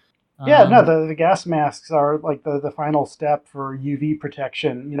toe. The gas masks are like the final step for UV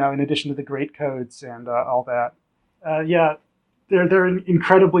protection. In addition to the great coats and all that. They're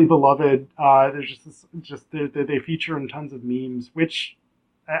incredibly beloved. There's they feature in tons of memes, which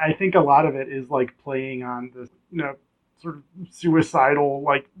I think a lot of it is like playing on this, sort of suicidal,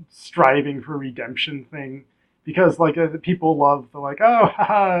 like striving for redemption thing, because like the people love the like, oh,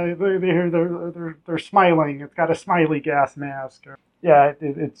 haha, they're smiling. It's got a smiley gas mask.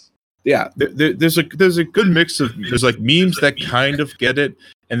 There's a good mix of there's like memes that kind of get it,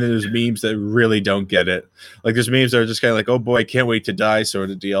 and then there's memes that really don't get it. Like there's memes that are just kind of like, oh boy, I can't wait to die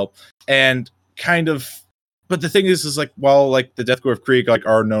sort of deal, and kind of. But the thing is like, while like the Death Corps of Krieg like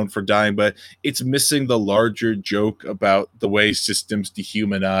are known for dying, but it's missing the larger joke about the way systems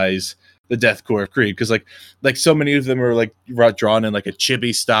dehumanize the Death Corps of Krieg, because like so many of them are like drawn in like a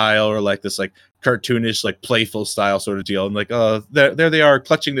chibi style or like this like cartoonish like playful style sort of deal, and like there they are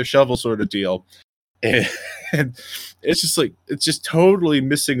clutching their shovel sort of deal, and it's just totally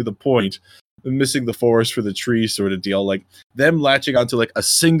missing the point. Missing the forest for the trees sort of deal, like them latching onto like a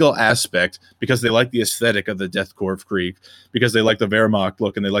single aspect because they like the aesthetic of the Death Corps of Krieg, because they like the Wehrmacht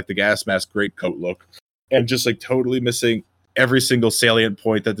look and they like the gas mask greatcoat look, and just like totally missing every single salient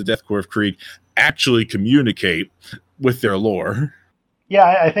point that the Death Corps of Krieg actually communicate with their lore.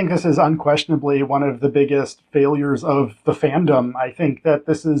 Yeah, I think this is unquestionably one of the biggest failures of the fandom. I think that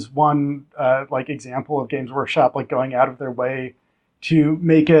this is one like example of Games Workshop like going out of their way to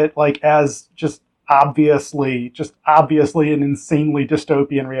make it like as just obviously an insanely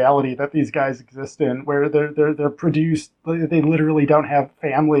dystopian reality that these guys exist in, where they're produced. They literally don't have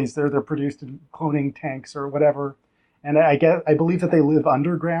families. They're produced in cloning tanks or whatever. And I believe that they live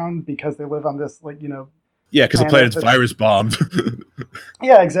underground because they live on this because the planet's virus bombed.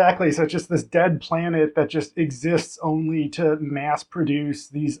 Yeah, exactly. So it's just this dead planet that just exists only to mass produce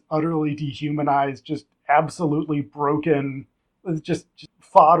these utterly dehumanized, just absolutely broken. Just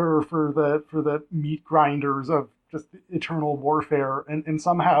fodder for the meat grinders of just eternal warfare, and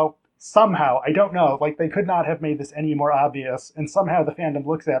somehow I don't know, like they could not have made this any more obvious, and somehow the fandom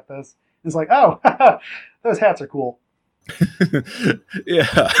looks at this and is like, oh, those hats are cool.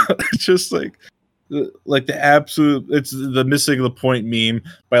 Yeah, just like the absolute, it's the missing the point meme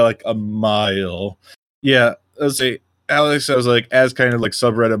by like a mile. Yeah, let's say Alex, I was like, as kind of like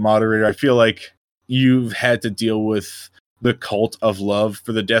subreddit moderator, I feel like you've had to deal with the cult of love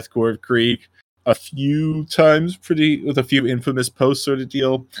for the Deathcore of Krieg a few times, with a few infamous posts sort of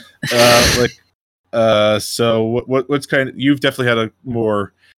deal. So what's kind of, you've definitely had a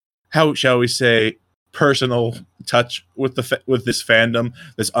more, how shall we say, personal touch with with this fandom,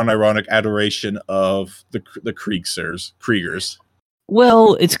 this unironic adoration of the Kriegers.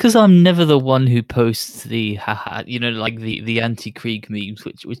 Well, it's because I'm never the one who posts the haha, like the anti-Krieg memes,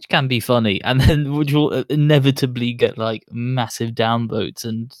 which can be funny, and then which will inevitably get like massive downvotes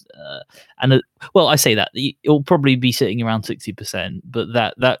well, I say that it'll probably be sitting around 60%, but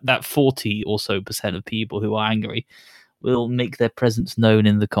that 40 or so percent of people who are angry will make their presence known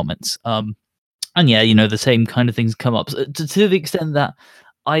in the comments. And yeah, the same kind of things come up to the extent that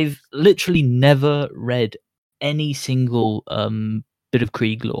I've literally never read any single bit of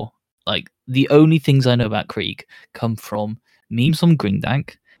Krieg lore. Like, the only things I know about Krieg come from memes on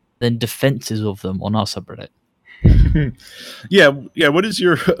Gringdank, then defenses of them on our subreddit. yeah. What is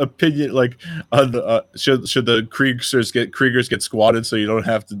your opinion, like, on the should the Kriegers get squatted so you don't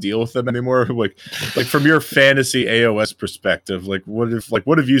have to deal with them anymore? Like from your fantasy AOS perspective, like what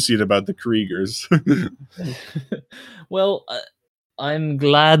have you seen about the Kriegers? Well, I'm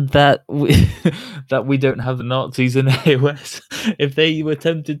glad that we don't have the Nazis in AOS. If they were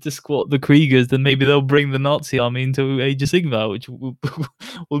tempted to squat the Kriegers, then maybe they'll bring the Nazi army into Age of Sigmar, which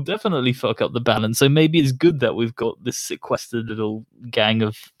will definitely fuck up the balance. So maybe it's good that we've got this sequestered little gang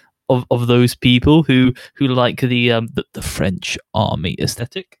of those people who like the French army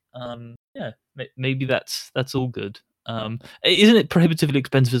aesthetic. Yeah, maybe that's all good. Isn't it prohibitively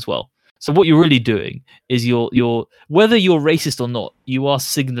expensive as well? So what you're really doing is you're whether you're racist or not, you are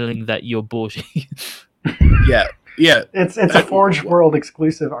signaling that you're bourgeois. Yeah. It's a Forge World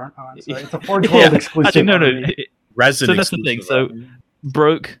exclusive, aren't sorry. It's a Forge World exclusive. Actually, no. Resident. So that's the thing. So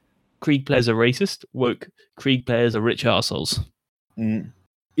broke Krieg players are racist. Woke Krieg players are rich assholes.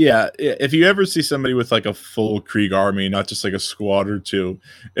 Yeah, if you ever see somebody with like a full Krieg army, not just like a squad or two,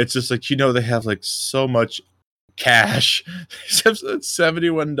 it's just like, they have like so much cash.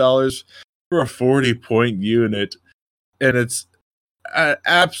 $71 for a 40-point unit, and it's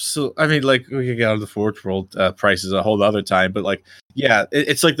absolute. I mean, like, we can get out of the Forge World prices a whole other time, but like, yeah,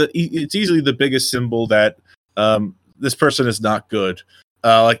 it's like it's easily the biggest symbol that this person is not good.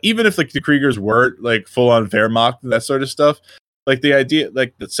 Like, even if like the Kriegers were like full on Wehrmacht and that sort of stuff, like the idea,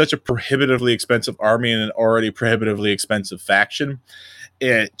 like, that's such a prohibitively expensive army and an already prohibitively expensive faction,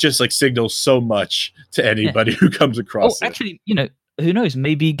 it just like signals so much to anybody who comes across it. Actually, who knows?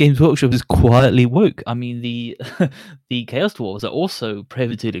 Maybe Games Workshop is quietly woke. I mean, the Chaos Dwarves are also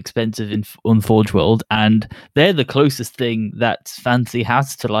prohibitively expensive on Forge World, and they're the closest thing that Fantasy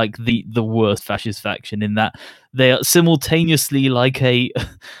has to like the worst fascist faction, in that they are simultaneously like a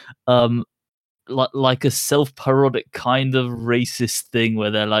like a self-parodic kind of racist thing, where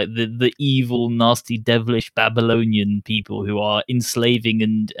they're like the evil, nasty, devilish Babylonian people who are enslaving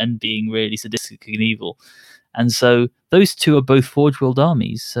and being really sadistic and evil. And so those two are both Forge World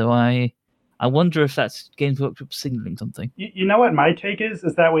armies. So I wonder if that's Games Workshop signaling something. You know what my take is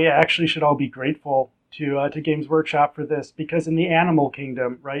that we actually should all be grateful to Games Workshop for this, because in the animal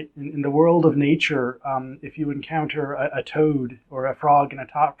kingdom, right, in the world of nature, if you encounter a toad or a frog in a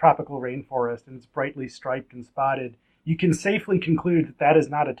tropical rainforest and it's brightly striped and spotted, you can safely conclude that is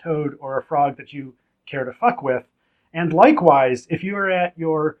not a toad or a frog that you care to fuck with. And likewise, if you are at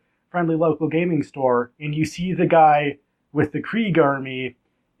your friendly local gaming store and you see the guy with the Krieg army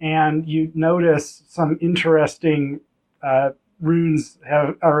and you notice some interesting runes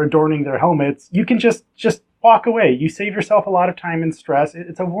are adorning their helmets, you can just walk away. You save yourself a lot of time and stress.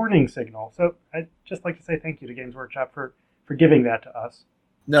 It's a warning signal. So I'd just like to say thank you to Games Workshop for giving that to us.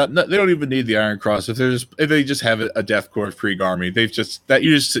 No, they don't even need the Iron Cross. If they just have a Deathcore Krieg army, that's just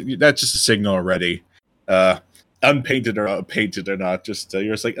a signal already. Unpainted or painted or not, just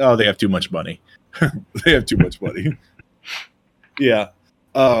you're just like, oh, they have too much money. They have too much money. Yeah.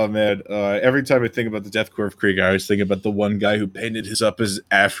 Oh man. Every time I think about the Deathcore of Krieg, I always think about the one guy who painted his up as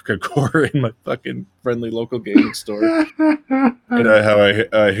Africa Core in my fucking friendly local gaming store. And how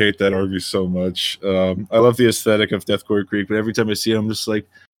I hate that army so much. I love the aesthetic of Deathcore Krieg, but every time I see him, I'm just like,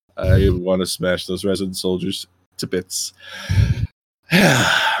 I want to smash those resident soldiers to bits.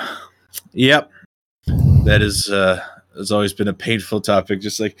 Yep. That has always been a painful topic.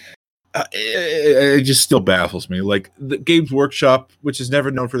 Just like, it just still baffles me. Like, the Games Workshop, which is never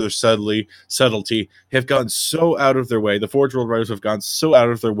known for their subtlety, have gone so out of their way. The Forge World writers have gone so out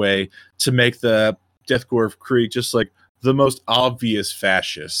of their way to make the Deathcore of Krieg just like the most obvious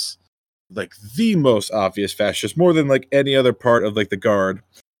fascists like the most obvious fascist, more than like any other part of like the Guard,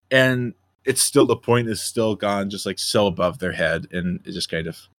 and it's still the point is still gone just like so above their head, and it just kind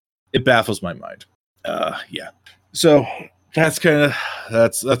of it baffles my mind. Yeah. So that's kind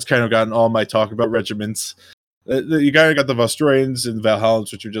of gotten all my talk about regiments. You kind of got the Vostroyans and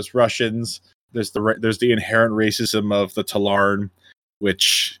Valhallans, which are just Russians. There's the inherent racism of the Talarn,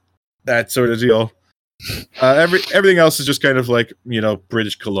 which that sort of deal. Everything else is just kind of like,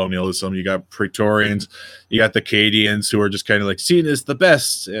 British colonialism. You got Praetorians, you got the Cadians, who are just kind of like seen as the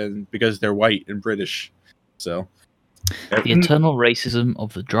best, and because they're white and British. So the eternal racism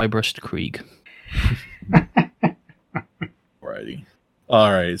of the Drybrust Krieg. Alrighty.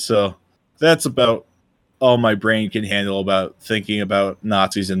 All right, so that's about all my brain can handle about thinking about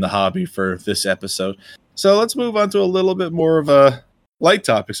Nazis in the hobby for this episode. So let's move on to a little bit more of a light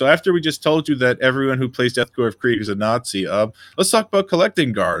topic. So after we just told you that everyone who plays Death Korps of Krieg is a Nazi, let's talk about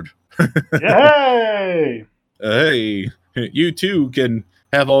collecting Guard. Yay! Hey, you too can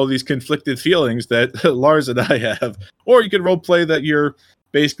have all these conflicted feelings that Lars and I have. Or you can roleplay that you're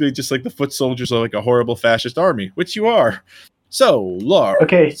basically just like the foot soldiers of like a horrible fascist army, which you are. So, Lars.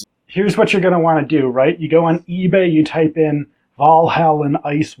 Okay, here's what you're going to want to do, right? You go on eBay, you type in Valhalla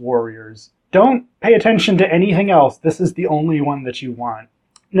Ice Warriors. Don't pay attention to anything else. This is the only one that you want.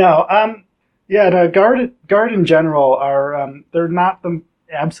 No, the Guard in general are, they're not the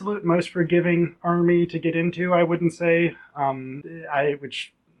absolute most forgiving army to get into, I wouldn't say. I'm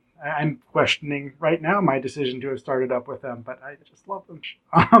questioning right now my decision to have started up with them, but I just love them.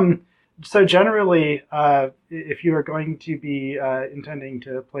 So generally, if you are going to be intending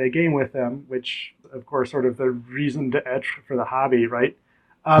to play a game with them, which of course sort of the reason to etch for the hobby, right?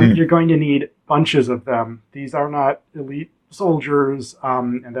 You're going to need bunches of them. These are not elite soldiers,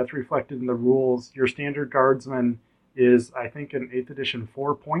 and that's reflected in the rules. Your standard guardsman is, I think, in 8th edition,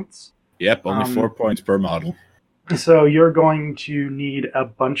 4 points. Yep, only 4 points per model. So you're going to need a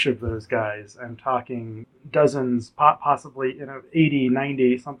bunch of those guys. I'm talking dozens, possibly 80,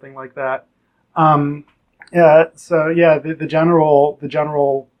 90, something like that. The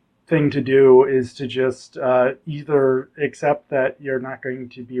general thing to do is to just either accept that you're not going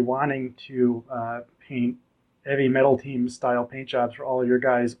to be wanting to paint heavy metal team style paint jobs for all of your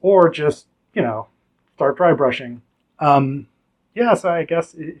guys, or just start dry brushing. So I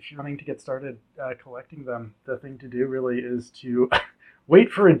guess if you're wanting to get started collecting them, the thing to do really is to wait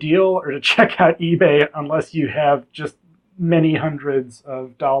for a deal or to check out eBay, unless you have just many hundreds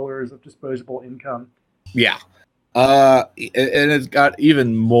of dollars of disposable income. Yeah. And it got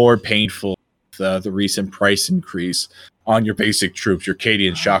even more painful with the recent price increase on your basic troops, your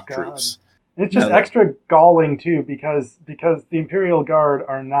Cadian shock troops. It's just extra galling too, because the Imperial Guard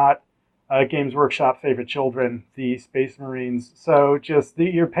are not Games Workshop favorite children, the Space Marines. So just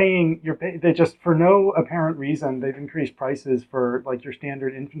they just for no apparent reason they've increased prices for like your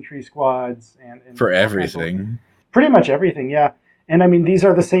standard infantry squads and for everything. Pretty much everything, yeah. And I mean, these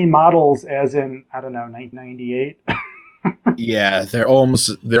are the same models as in 1998. Yeah, they're almost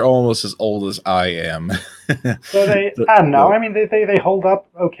as old as I am. So I don't know. I mean, they hold up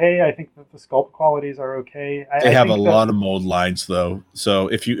okay. I think that the sculpt qualities are okay. They have a lot of mold lines though. So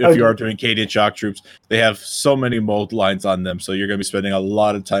if you are doing Cadian shock troops, they have so many mold lines on them. So you're going to be spending a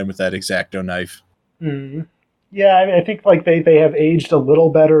lot of time with that X-Acto knife. Mm-hmm. Yeah, I think like they have aged a little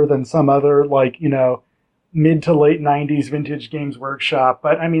better than some other mid to late 90s vintage Games Workshop,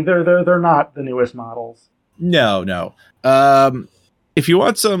 but I mean they're not the newest models. No. If you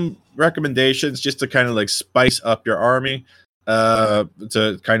want some recommendations just to kind of like spice up your army,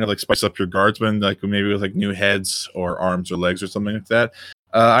 to kind of like spice up your guardsmen, like maybe with like new heads or arms or legs or something like that,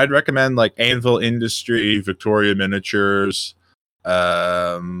 I'd recommend like Anvil Industry, Victoria Miniatures,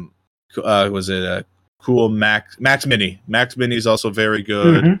 cool Max Mini. Max Mini is also very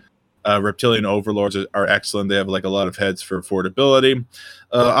good. Mm-hmm. Reptilian Overlords are excellent. They have like a lot of heads for affordability.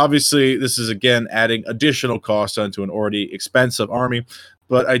 Obviously, this is again adding additional cost onto an already expensive army.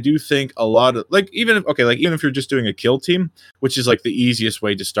 But I do think a lot of even if you're just doing a kill team, which is like the easiest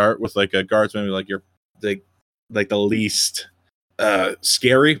way to start with like a guardsman, like you're like the least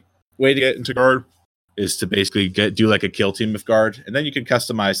scary way to get into guard is to basically do like a kill team of guard, and then you can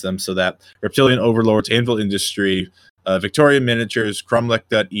customize them so that Reptilian Overlords, Anvil Industry, Victoria Miniatures,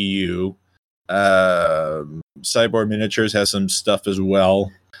 Crumlech.eu, Cyborg Miniatures has some stuff as well.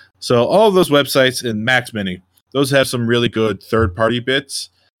 So all of those websites and Max Mini, those have some really good third-party bits.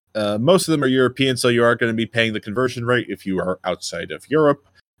 Most of them are European, so you are going to be paying the conversion rate if you are outside of Europe,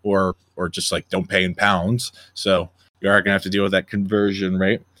 or just like don't pay in pounds. So you are going to have to deal with that conversion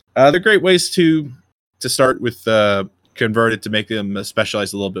rate. They're great ways to start with converted to make them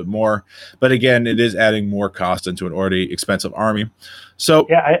specialize a little bit more. But again, it is adding more cost into an already expensive army. So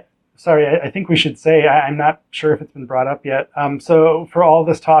yeah, I think we should say, I'm not sure if it's been brought up yet. So for all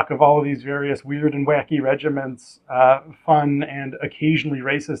this talk of all of these various weird and wacky regiments, fun and occasionally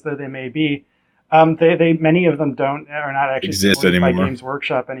racist though they may be, they many of them are not actually exist supported by anymore. Games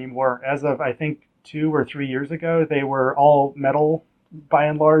Workshop anymore. As of I think 2 or 3 years ago, they were all metal by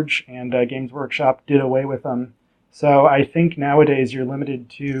and large, and Games Workshop did away with them. So I think nowadays you're limited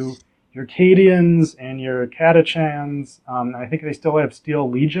to your Cadians and your Catachans. I think they still have Steel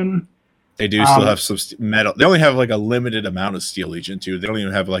Legion. They do still have some metal. They only have like a limited amount of Steel Legion too. They don't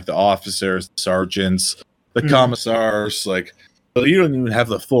even have like the officers, the sergeants, the commissars. Like, so you don't even have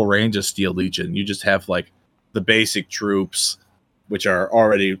the full range of Steel Legion. You just have like the basic troops, which are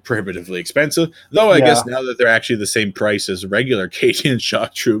already prohibitively expensive. Though I guess now that they're actually the same price as regular Cadian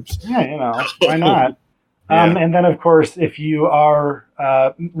shock troops. Yeah, why not? And then, of course, if you are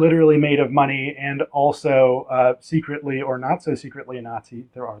literally made of money and also secretly or not so secretly a Nazi,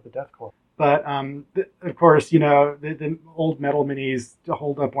 there are the Death Corps. But, of course, the old metal minis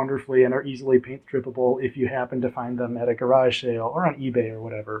hold up wonderfully and are easily paint strippable if you happen to find them at a garage sale or on eBay or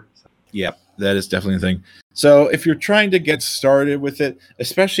whatever. So. Yeah, that is definitely a thing. So if you're trying to get started with it,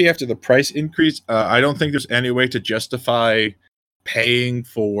 especially after the price increase, I don't think there's any way to justify paying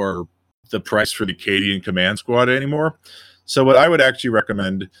for the price for the Cadian Command Squad anymore. So what I would actually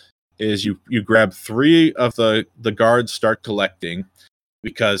recommend is you grab 3 of the guards, start collecting,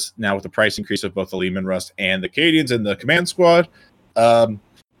 because now with the price increase of both the Leman Russ and the Cadians and the Command Squad,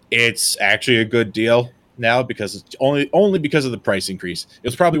 it's actually a good deal now because it's only because of the price increase. It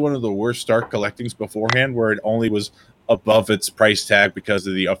was probably one of the worst start collectings beforehand, where it only was above its price tag because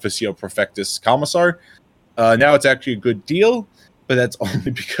of the Officio Perfectus Commissar. Now it's actually a good deal, but that's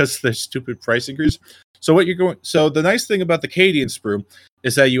only because of the stupid price increase. So the nice thing about the Cadian sprue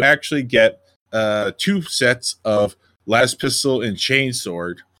is that you actually get 2 sets of las pistol and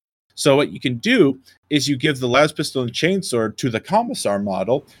chainsword. So what you can do is you give the las pistol and chainsword to the commissar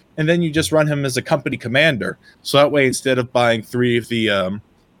model, and then you just run him as a company commander. So that way, instead of buying 3 of the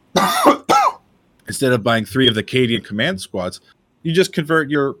Cadian command squads, you just convert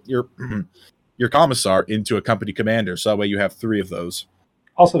your commissar into a company commander. So that way, you have 3 of those.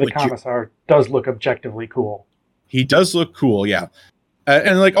 Also, the commissar does look objectively cool. He does look cool, yeah.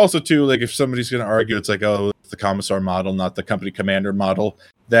 And like also too, like if somebody's going to argue, it's like, oh, it's the commissar model, not the company commander model.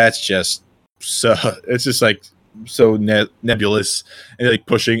 That's just so. It's just like so nebulous and like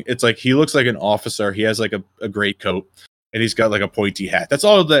pushing. It's like he looks like an officer. He has like a great coat and he's got like a pointy hat. That's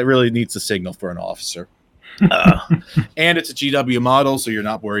all that really needs to signal for an officer. And it's a GW model, so you're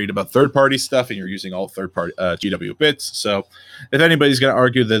not worried about third-party stuff, and you're using all third-party GW bits. So if anybody's going to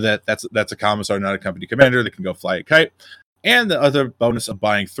argue that's a commissar, not a company commander, they can go fly a kite. And the other bonus of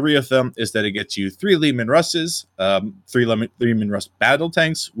buying 3 of them is that it gets you 3 Leman Russes, 3 Leman Russ battle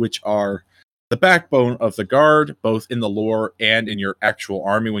tanks, which are the backbone of the guard, both in the lore and in your actual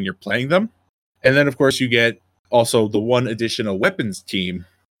army when you're playing them. And then, of course, you get also the 1 additional weapons team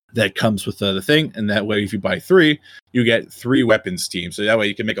that comes with the thing. And that way, if you buy 3, you get 3 weapons teams. So that way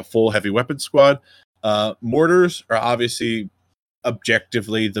you can make a full heavy weapons squad. Mortars are obviously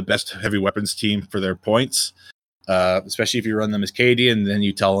objectively the best heavy weapons team for their points. Especially if you run them as Cadian, then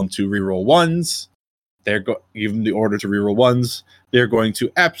you tell them to reroll 1s. Give them the order to reroll 1s. They're going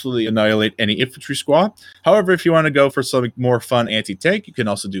to absolutely annihilate any infantry squad. However, if you want to go for some more fun anti-tank, you can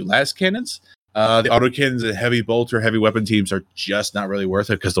also do las cannons. The autocannons and heavy bolt or heavy weapon teams are just not really worth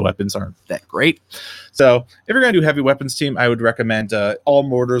it because the weapons aren't that great. So if you're going to do heavy weapons team, I would recommend all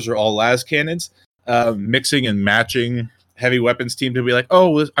mortars or all las cannons, mixing and matching heavy weapons team to be like,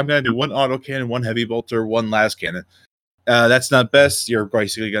 oh, I'm going to do 1 autocannon, 1 heavy bolter, 1 las cannon. That's not best. You're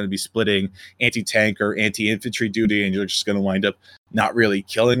basically going to be splitting anti-tank or anti-infantry duty, and you're just going to wind up not really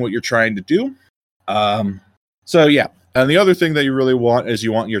killing what you're trying to do. So yeah. And the other thing that you really want is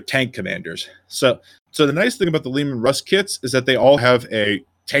you want your tank commanders. So the nice thing about the Leman Russ kits is that they all have a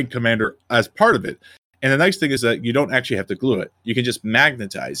tank commander as part of it. And the nice thing is that you don't actually have to glue it. You can just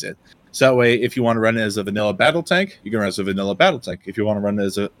magnetize it. So that way, if you want to run it as a vanilla battle tank, you can run it as a vanilla battle tank. If you want to run it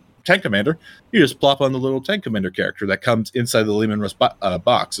as a tank commander, you just plop on the little tank commander character that comes inside the Leman Russ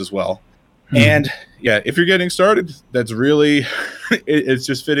box as well. And yeah, if you're getting started, that's really, it's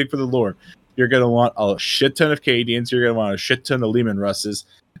just fitting for the lore. You're going to want a shit ton of Cadians, you're going to want a shit ton of Leman Russes,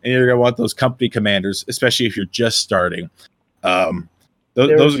 and you're going to want those company commanders, especially if you're just starting.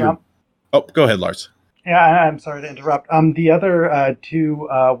 Those are Oh, go ahead, Lars. Yeah, I'm sorry to interrupt. The other 2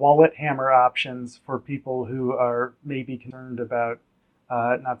 wallet hammer options for people who are maybe concerned about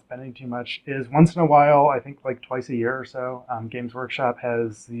not spending too much, is once in a while, I think like twice a year or so, Games Workshop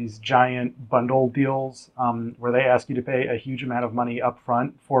has these giant bundle deals where they ask you to pay a huge amount of money up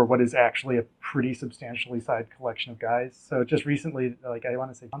front for what is actually a pretty substantially sized collection of guys. So just recently, like I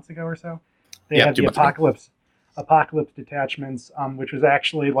want to say months ago or so, they had the Apocalypse detachments, which was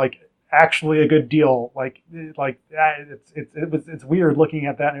actually actually a good deal. It's weird looking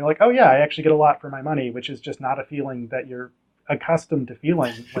at that and you're like, oh yeah, I actually get a lot for my money, which is just not a feeling that you're accustomed to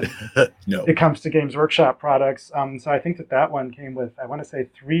feeling when No. it comes to Games Workshop products. So I think that one came with, I want to say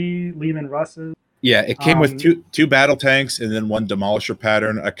 3 Lehman Russes. Yeah, it came with two battle tanks and then 1 demolisher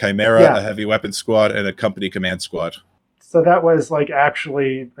pattern, a chimera, a heavy weapon squad, and a company command squad. So that was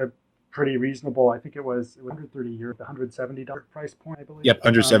actually a pretty reasonable. I think it was 130 euros, the $170 price point, I believe. Yep,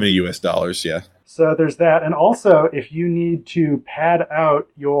 $170 US. Yeah. So there's that, and also if you need to pad out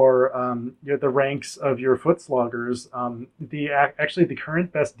the ranks of your foot sluggers, the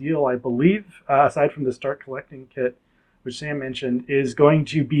current best deal, I believe, aside from the Start Collecting kit, which Sam mentioned, is going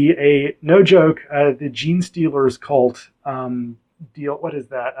to be no joke, the Gene Stealers Cult deal. What is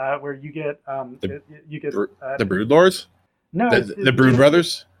that? Where you get the Brood Lords? No, the Brood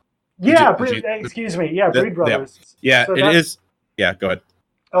Brothers. Yeah, excuse me. Yeah, Brood Brothers. Yeah, so it is. Yeah, go ahead.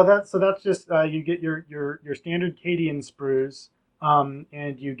 Oh, that's just you get your standard Cadian sprues,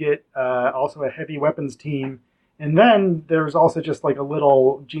 and you get also a heavy weapons team, and then there's also just like a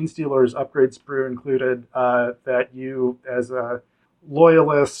little Gene Stealer's upgrade sprue included that you, as a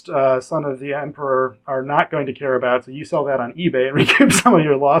loyalist son of the Emperor, are not going to care about. So you sell that on eBay and recoup some of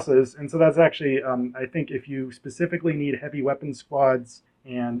your losses. And so that's actually, I think, if you specifically need heavy weapons squads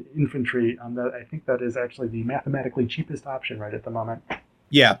and infantry, I think that is actually the mathematically cheapest option right at the moment.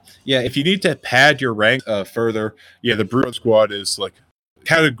 Yeah. If you need to pad your rank further, the Brood Squad is like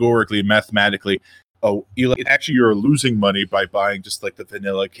categorically, mathematically, you're losing money by buying just like the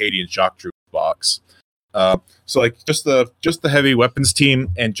vanilla Cadian shock troop box. So like just the heavy weapons team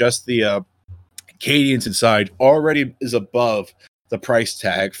and just the Cadians inside already is above the price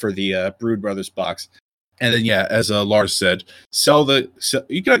tag for the Brood Brothers box. And then, as Lars said,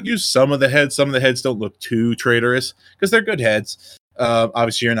 you can use some of the heads. Some of the heads don't look too traitorous because they're good heads.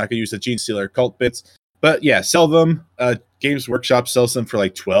 Obviously, you're not going to use the Gene Stealer cult bits. But sell them. Games Workshop sells them for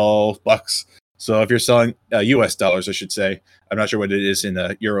like $12. So if you're selling US dollars, I should say, I'm not sure what it is in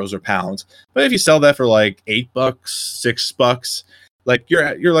euros or pounds. But if you sell that for like $8, $6, like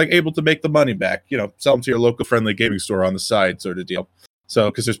you're like able to make the money back. Sell them to your local friendly gaming store on the side, sort of deal. So,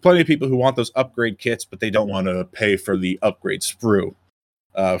 because there's plenty of people who want those upgrade kits, but they don't want to pay for the upgrade sprue,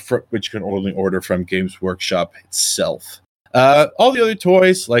 which you can only order from Games Workshop itself. All the other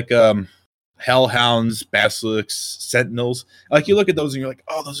toys, like Hellhounds, Basilisks, Sentinels, like you look at those and you're like,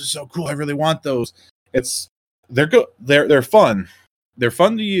 oh, those are so cool. I really want those. They're good. They're fun. They're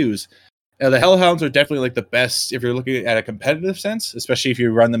fun to use. The Hellhounds are definitely like the best if you're looking at a competitive sense, especially if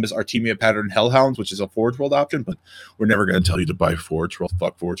you run them as Artemia pattern Hellhounds, which is a Forge World option, but we're never going to tell you to buy Forge World.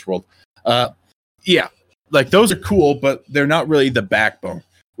 Fuck Forge World. Like those are cool, but they're not really the backbone.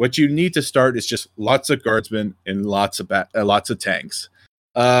 What you need to start is just lots of guardsmen and lots of tanks.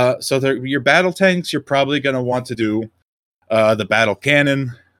 So your battle tanks, you're probably going to want to do the battle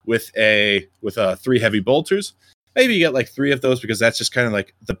cannon with 3 heavy bolters. Maybe you get like 3 of those because that's just kind of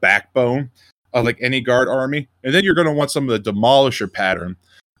like the backbone of like any guard army. And then you're going to want some of the Demolisher pattern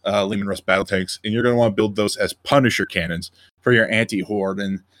Lehman Russ battle tanks, and you're going to want to build those as Punisher cannons for your anti-horde.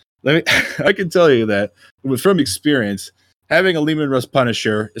 And I can tell you that from experience, having a Lehman Russ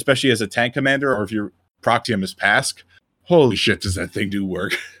Punisher, especially as a tank commander or if you proxy him as Pask, holy shit, does that thing do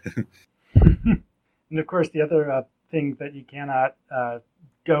work? And of course, the other thing that you cannot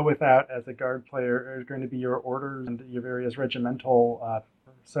go without as a guard player are going to be your orders and your various regimental.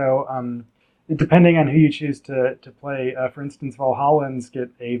 Depending on who you choose to play, for instance, Valhallans get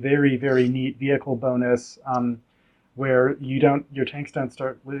a very, very neat vehicle bonus where your tanks don't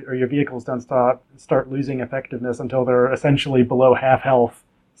start, or your vehicles don't start losing effectiveness until they're essentially below half health.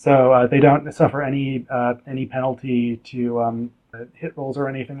 So they don't suffer any penalty to hit rolls or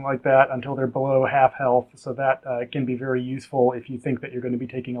anything like that until they're below half health. So that can be very useful if you think that you're going to be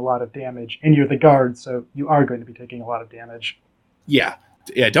taking a lot of damage, and you're the guard, so you are going to be taking a lot of damage. Yeah.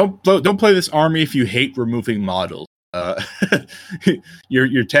 Don't play this army if you hate removing models.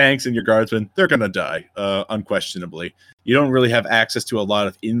 Your tanks and your guardsmen, they're gonna die, unquestionably. You don't really have access to a lot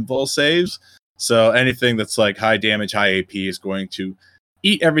of invul saves, so anything that's like high damage, high AP is going to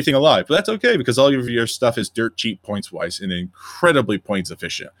eat everything alive. But that's okay because all of your stuff is dirt cheap points wise and incredibly points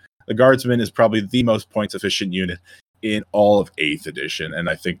efficient. The guardsman is probably the most points efficient unit in all of 8th edition, and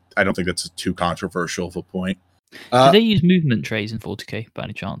I don't think that's too controversial of a point. Do they use movement trays in 40k by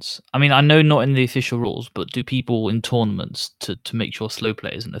any chance? I mean, I know not in the official rules, but do people in tournaments to make sure slow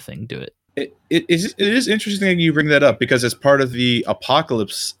play isn't a thing do it? It is interesting that you bring that up, because as part of the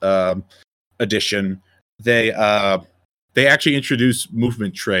Apocalypse edition, they actually introduced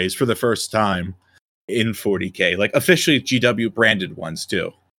movement trays for the first time in 40k, like officially GW branded ones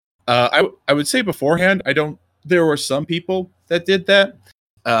too. I would say beforehand, there were some people that did that.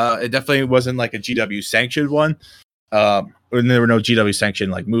 It definitely wasn't like a GW sanctioned one. And there were no GW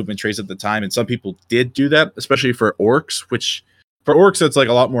sanctioned like movement trays at the time, and some people did do that, especially for orcs, which for orcs it's like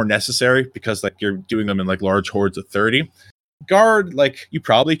a lot more necessary because like you're doing them in like large hordes of 30. Guard, like you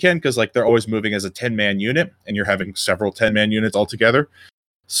probably can, because like they're always moving as a 10-man unit and you're having several 10-man units all together.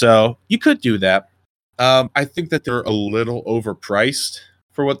 So you could do that. I think that they're a little overpriced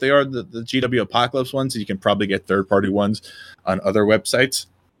for what they are, the GW Apocalypse ones. You can probably get third-party ones on other websites.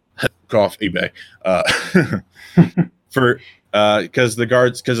 Cough eBay. Because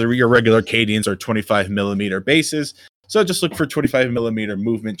your regular Cadians are 25 millimeter bases. So just look for 25 millimeter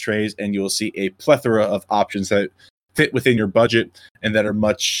movement trays, and you will see a plethora of options that fit within your budget and that are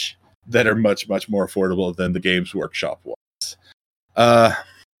much more affordable than the Games Workshop ones.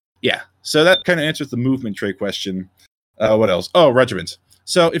 Yeah. So that kind of answers the movement tray question. What else? Oh, regiments.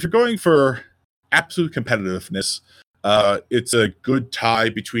 So if you're going for absolute competitiveness, it's a good tie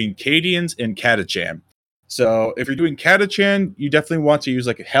between Cadians and Catachan. So if you're doing Catachan, you definitely want to use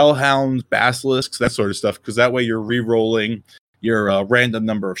like Hellhounds, Basilisks, that sort of stuff, because that way you're re-rolling your random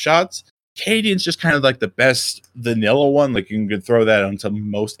number of shots. Cadian's just kind of like the best vanilla one. Like you can throw that onto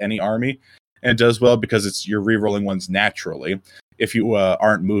most any army, and it does well because you're re-rolling ones naturally if you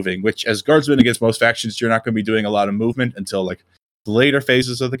aren't moving, which as guardsmen against most factions, you're not going to be doing a lot of movement until like the later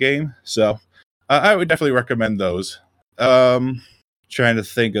phases of the game. So I would definitely recommend those. Trying to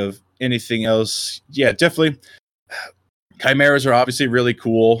think of anything else. Yeah, definitely. Chimeras are obviously really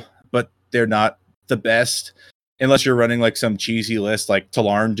cool, but they're not the best unless you're running like some cheesy list like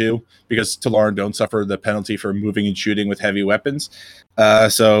Talarn do, because Talarn don't suffer the penalty for moving and shooting with heavy weapons.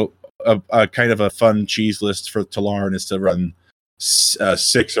 So a kind of a fun cheese list for Talarn is to run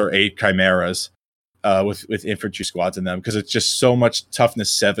 6 or 8 chimeras with infantry squads in them, because it's just so much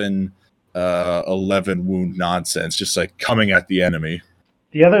toughness 7, 11 wound nonsense, just like coming at the enemy.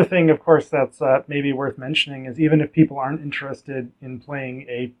 The other thing, of course, that's maybe worth mentioning is even if people aren't interested in playing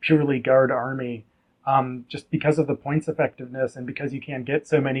a purely guard army, just because of the points effectiveness and because you can get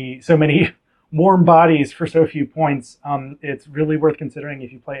so many warm bodies for so few points, it's really worth considering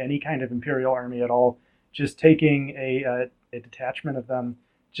if you play any kind of Imperial army at all, just taking a detachment of them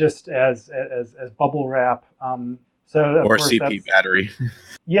just as bubble wrap. Or CP battery.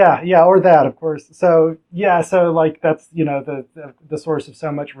 Yeah, or that, of course. So like that's the source of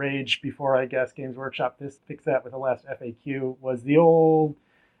so much rage before I guess Games Workshop fixed that with the last FAQ was the old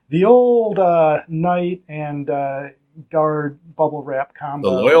knight and guard bubble wrap combo.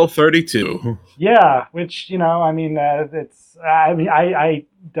 The Loyal 32. Yeah, which I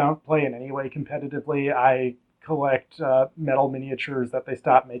don't play in any way competitively. I collect metal miniatures that they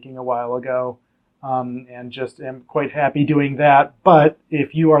stopped making a while ago. And just am quite happy doing that. But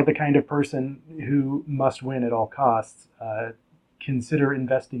if you are the kind of person who must win at all costs, consider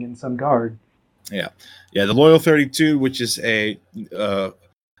investing in some guard. Yeah. The Loyal 32, which is a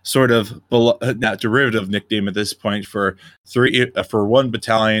sort of not derivative nickname at this point for one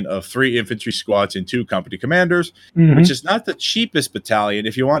battalion of 3 infantry squads and 2 company commanders, which is not the cheapest battalion.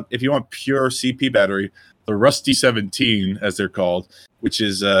 If you want pure CP battery, the Rusty 17, as they're called, which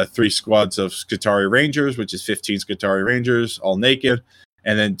is 3 squads of Skitarii Rangers, which is 15 Skitarii Rangers, all naked,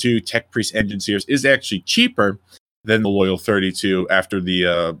 and then 2 Tech Priest Engineers, is actually cheaper than the Loyal 32 after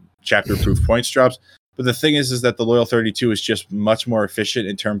the chapter-proof points drops. But the thing is that the Loyal 32 is just much more efficient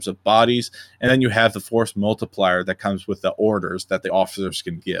in terms of bodies, and then you have the force multiplier that comes with the orders that the officers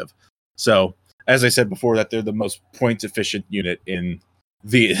can give. So, as I said before, that they're the most points-efficient unit in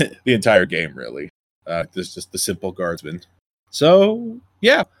the entire game, really. There's just the simple guardsmen. So,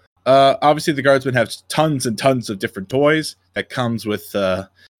 yeah. Obviously, the guardsmen have tons and tons of different toys that comes with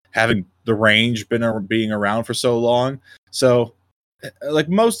having the range being around for so long. So, like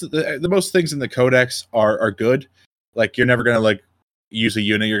most of the most things in the codex are good. Like you're never gonna like use a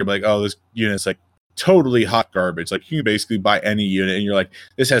unit. You're gonna be like, oh, this unit's like totally hot garbage. Like you can basically buy any unit, and you're like,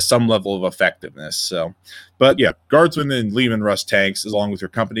 this has some level of effectiveness. So, but yeah, guardsmen and Leman Russ tanks, along with your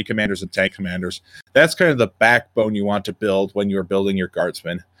company commanders and tank commanders, that's kind of the backbone you want to build when you're building your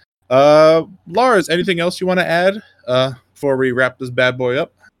guardsmen. Lars, anything else you want to add before we wrap this bad boy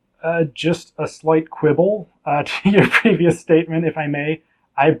up? Just a slight quibble to your previous statement, if I may.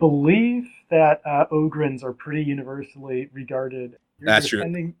 I believe that Ogrins are pretty universally regarded. That's You're true.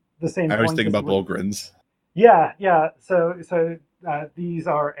 spending the same I always points think as about you would. Bulgrins. Yeah. So these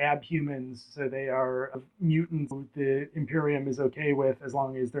are abhumans, so they are mutants. The Imperium is okay with as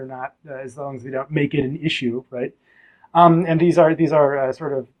long as they're not, as long as they don't make it an issue, right? And these are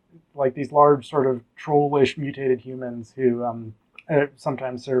sort of like these large, sort of trollish mutated humans who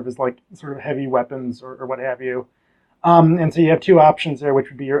sometimes serve as like sort of heavy weapons or what have you. And so you have two options there, which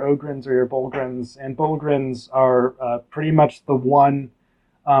would be your Ogrins or your Bulgrins. And Bulgrins are pretty much the one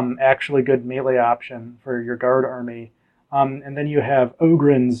actually good melee option for your guard army. And then you have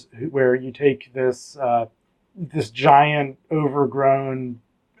Ogrins, where you take this giant, overgrown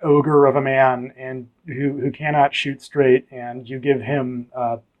ogre of a man, and who cannot shoot straight, and you give him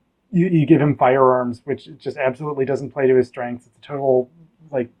you give him firearms, which just absolutely doesn't play to his strengths. It's a total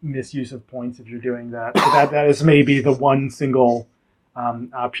like misuse of points if you're doing that. So that is maybe the one single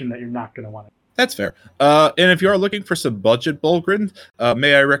option that you're not going to want to. That's fair. And if you are looking for some budget Bulgrin,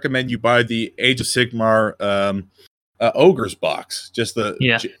 may I recommend you buy the Age of Sigmar Ogres box, just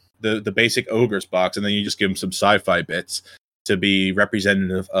the basic Ogres box, and then you just give them some sci-fi bits to be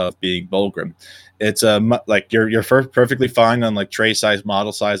representative of being Bulgrim. It's like you're perfectly fine on like tray size,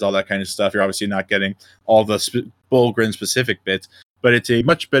 model size, all that kind of stuff. You're obviously not getting all the Bulgrin specific bits, but it's a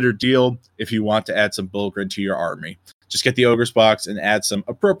much better deal if you want to add some Bulgrin to your army. Just get the Ogres box and add some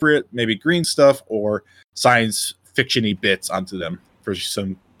appropriate, maybe green stuff or science fiction-y bits onto them for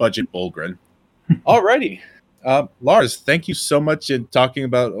some budget Bulgrin. Alrighty. Lars, thank you so much in talking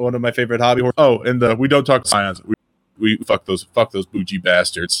about one of my favorite hobby horses. Oh, and we don't talk science. We fuck those bougie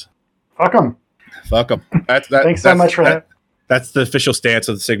bastards. Fuck them. Fuck them. Thanks so much for that. That's the official stance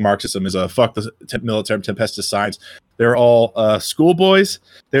of the Sig Marxism is fuck the military tempestus science. They're all schoolboys.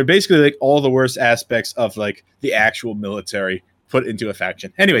 They're basically like all the worst aspects of like the actual military put into a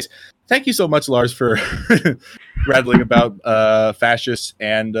faction. Anyways, thank you so much, Lars, for rattling about fascists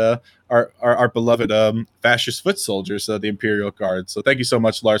and our beloved fascist foot soldiers, the Imperial Guard. So thank you so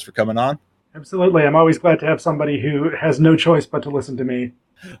much, Lars, for coming on. Absolutely. I'm always glad to have somebody who has no choice but to listen to me.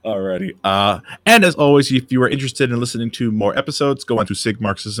 Alrighty. And as always, if you are interested in listening to more episodes, go on to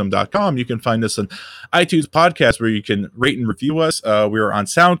sigmarxism.com. You can find us on iTunes podcast where you can rate and review us. We are on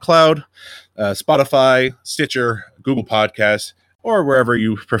SoundCloud, Spotify, Stitcher, Google Podcasts, or wherever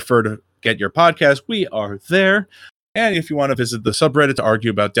you prefer to get your podcast. We are there. And if you want to visit the subreddit to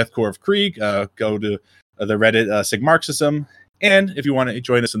argue about Deathcore of Krieg, go to the Reddit Sigmarxism. And if you want to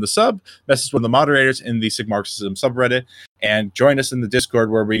join us in the sub, message one of the moderators in the Sigmarxism subreddit, and join us in the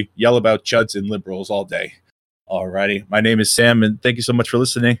Discord where we yell about chuds and liberals all day. Alrighty, my name is Sam, and thank you so much for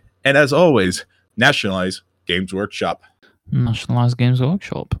listening. And as always, nationalize Games Workshop. Nationalize Games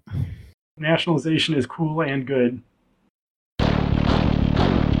Workshop. Nationalization is cool and good.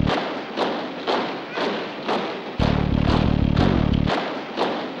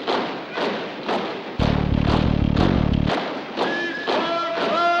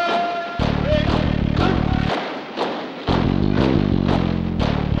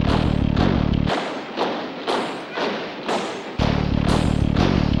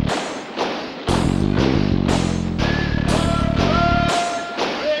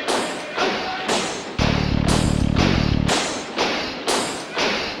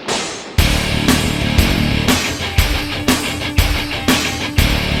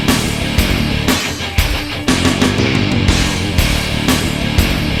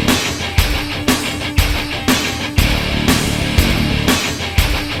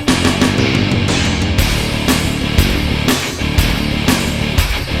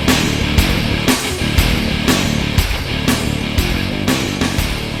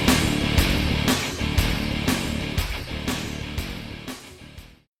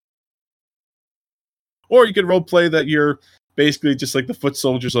 Or you could roleplay that you're basically just like the foot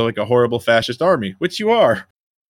soldiers of like a horrible fascist army, which you are.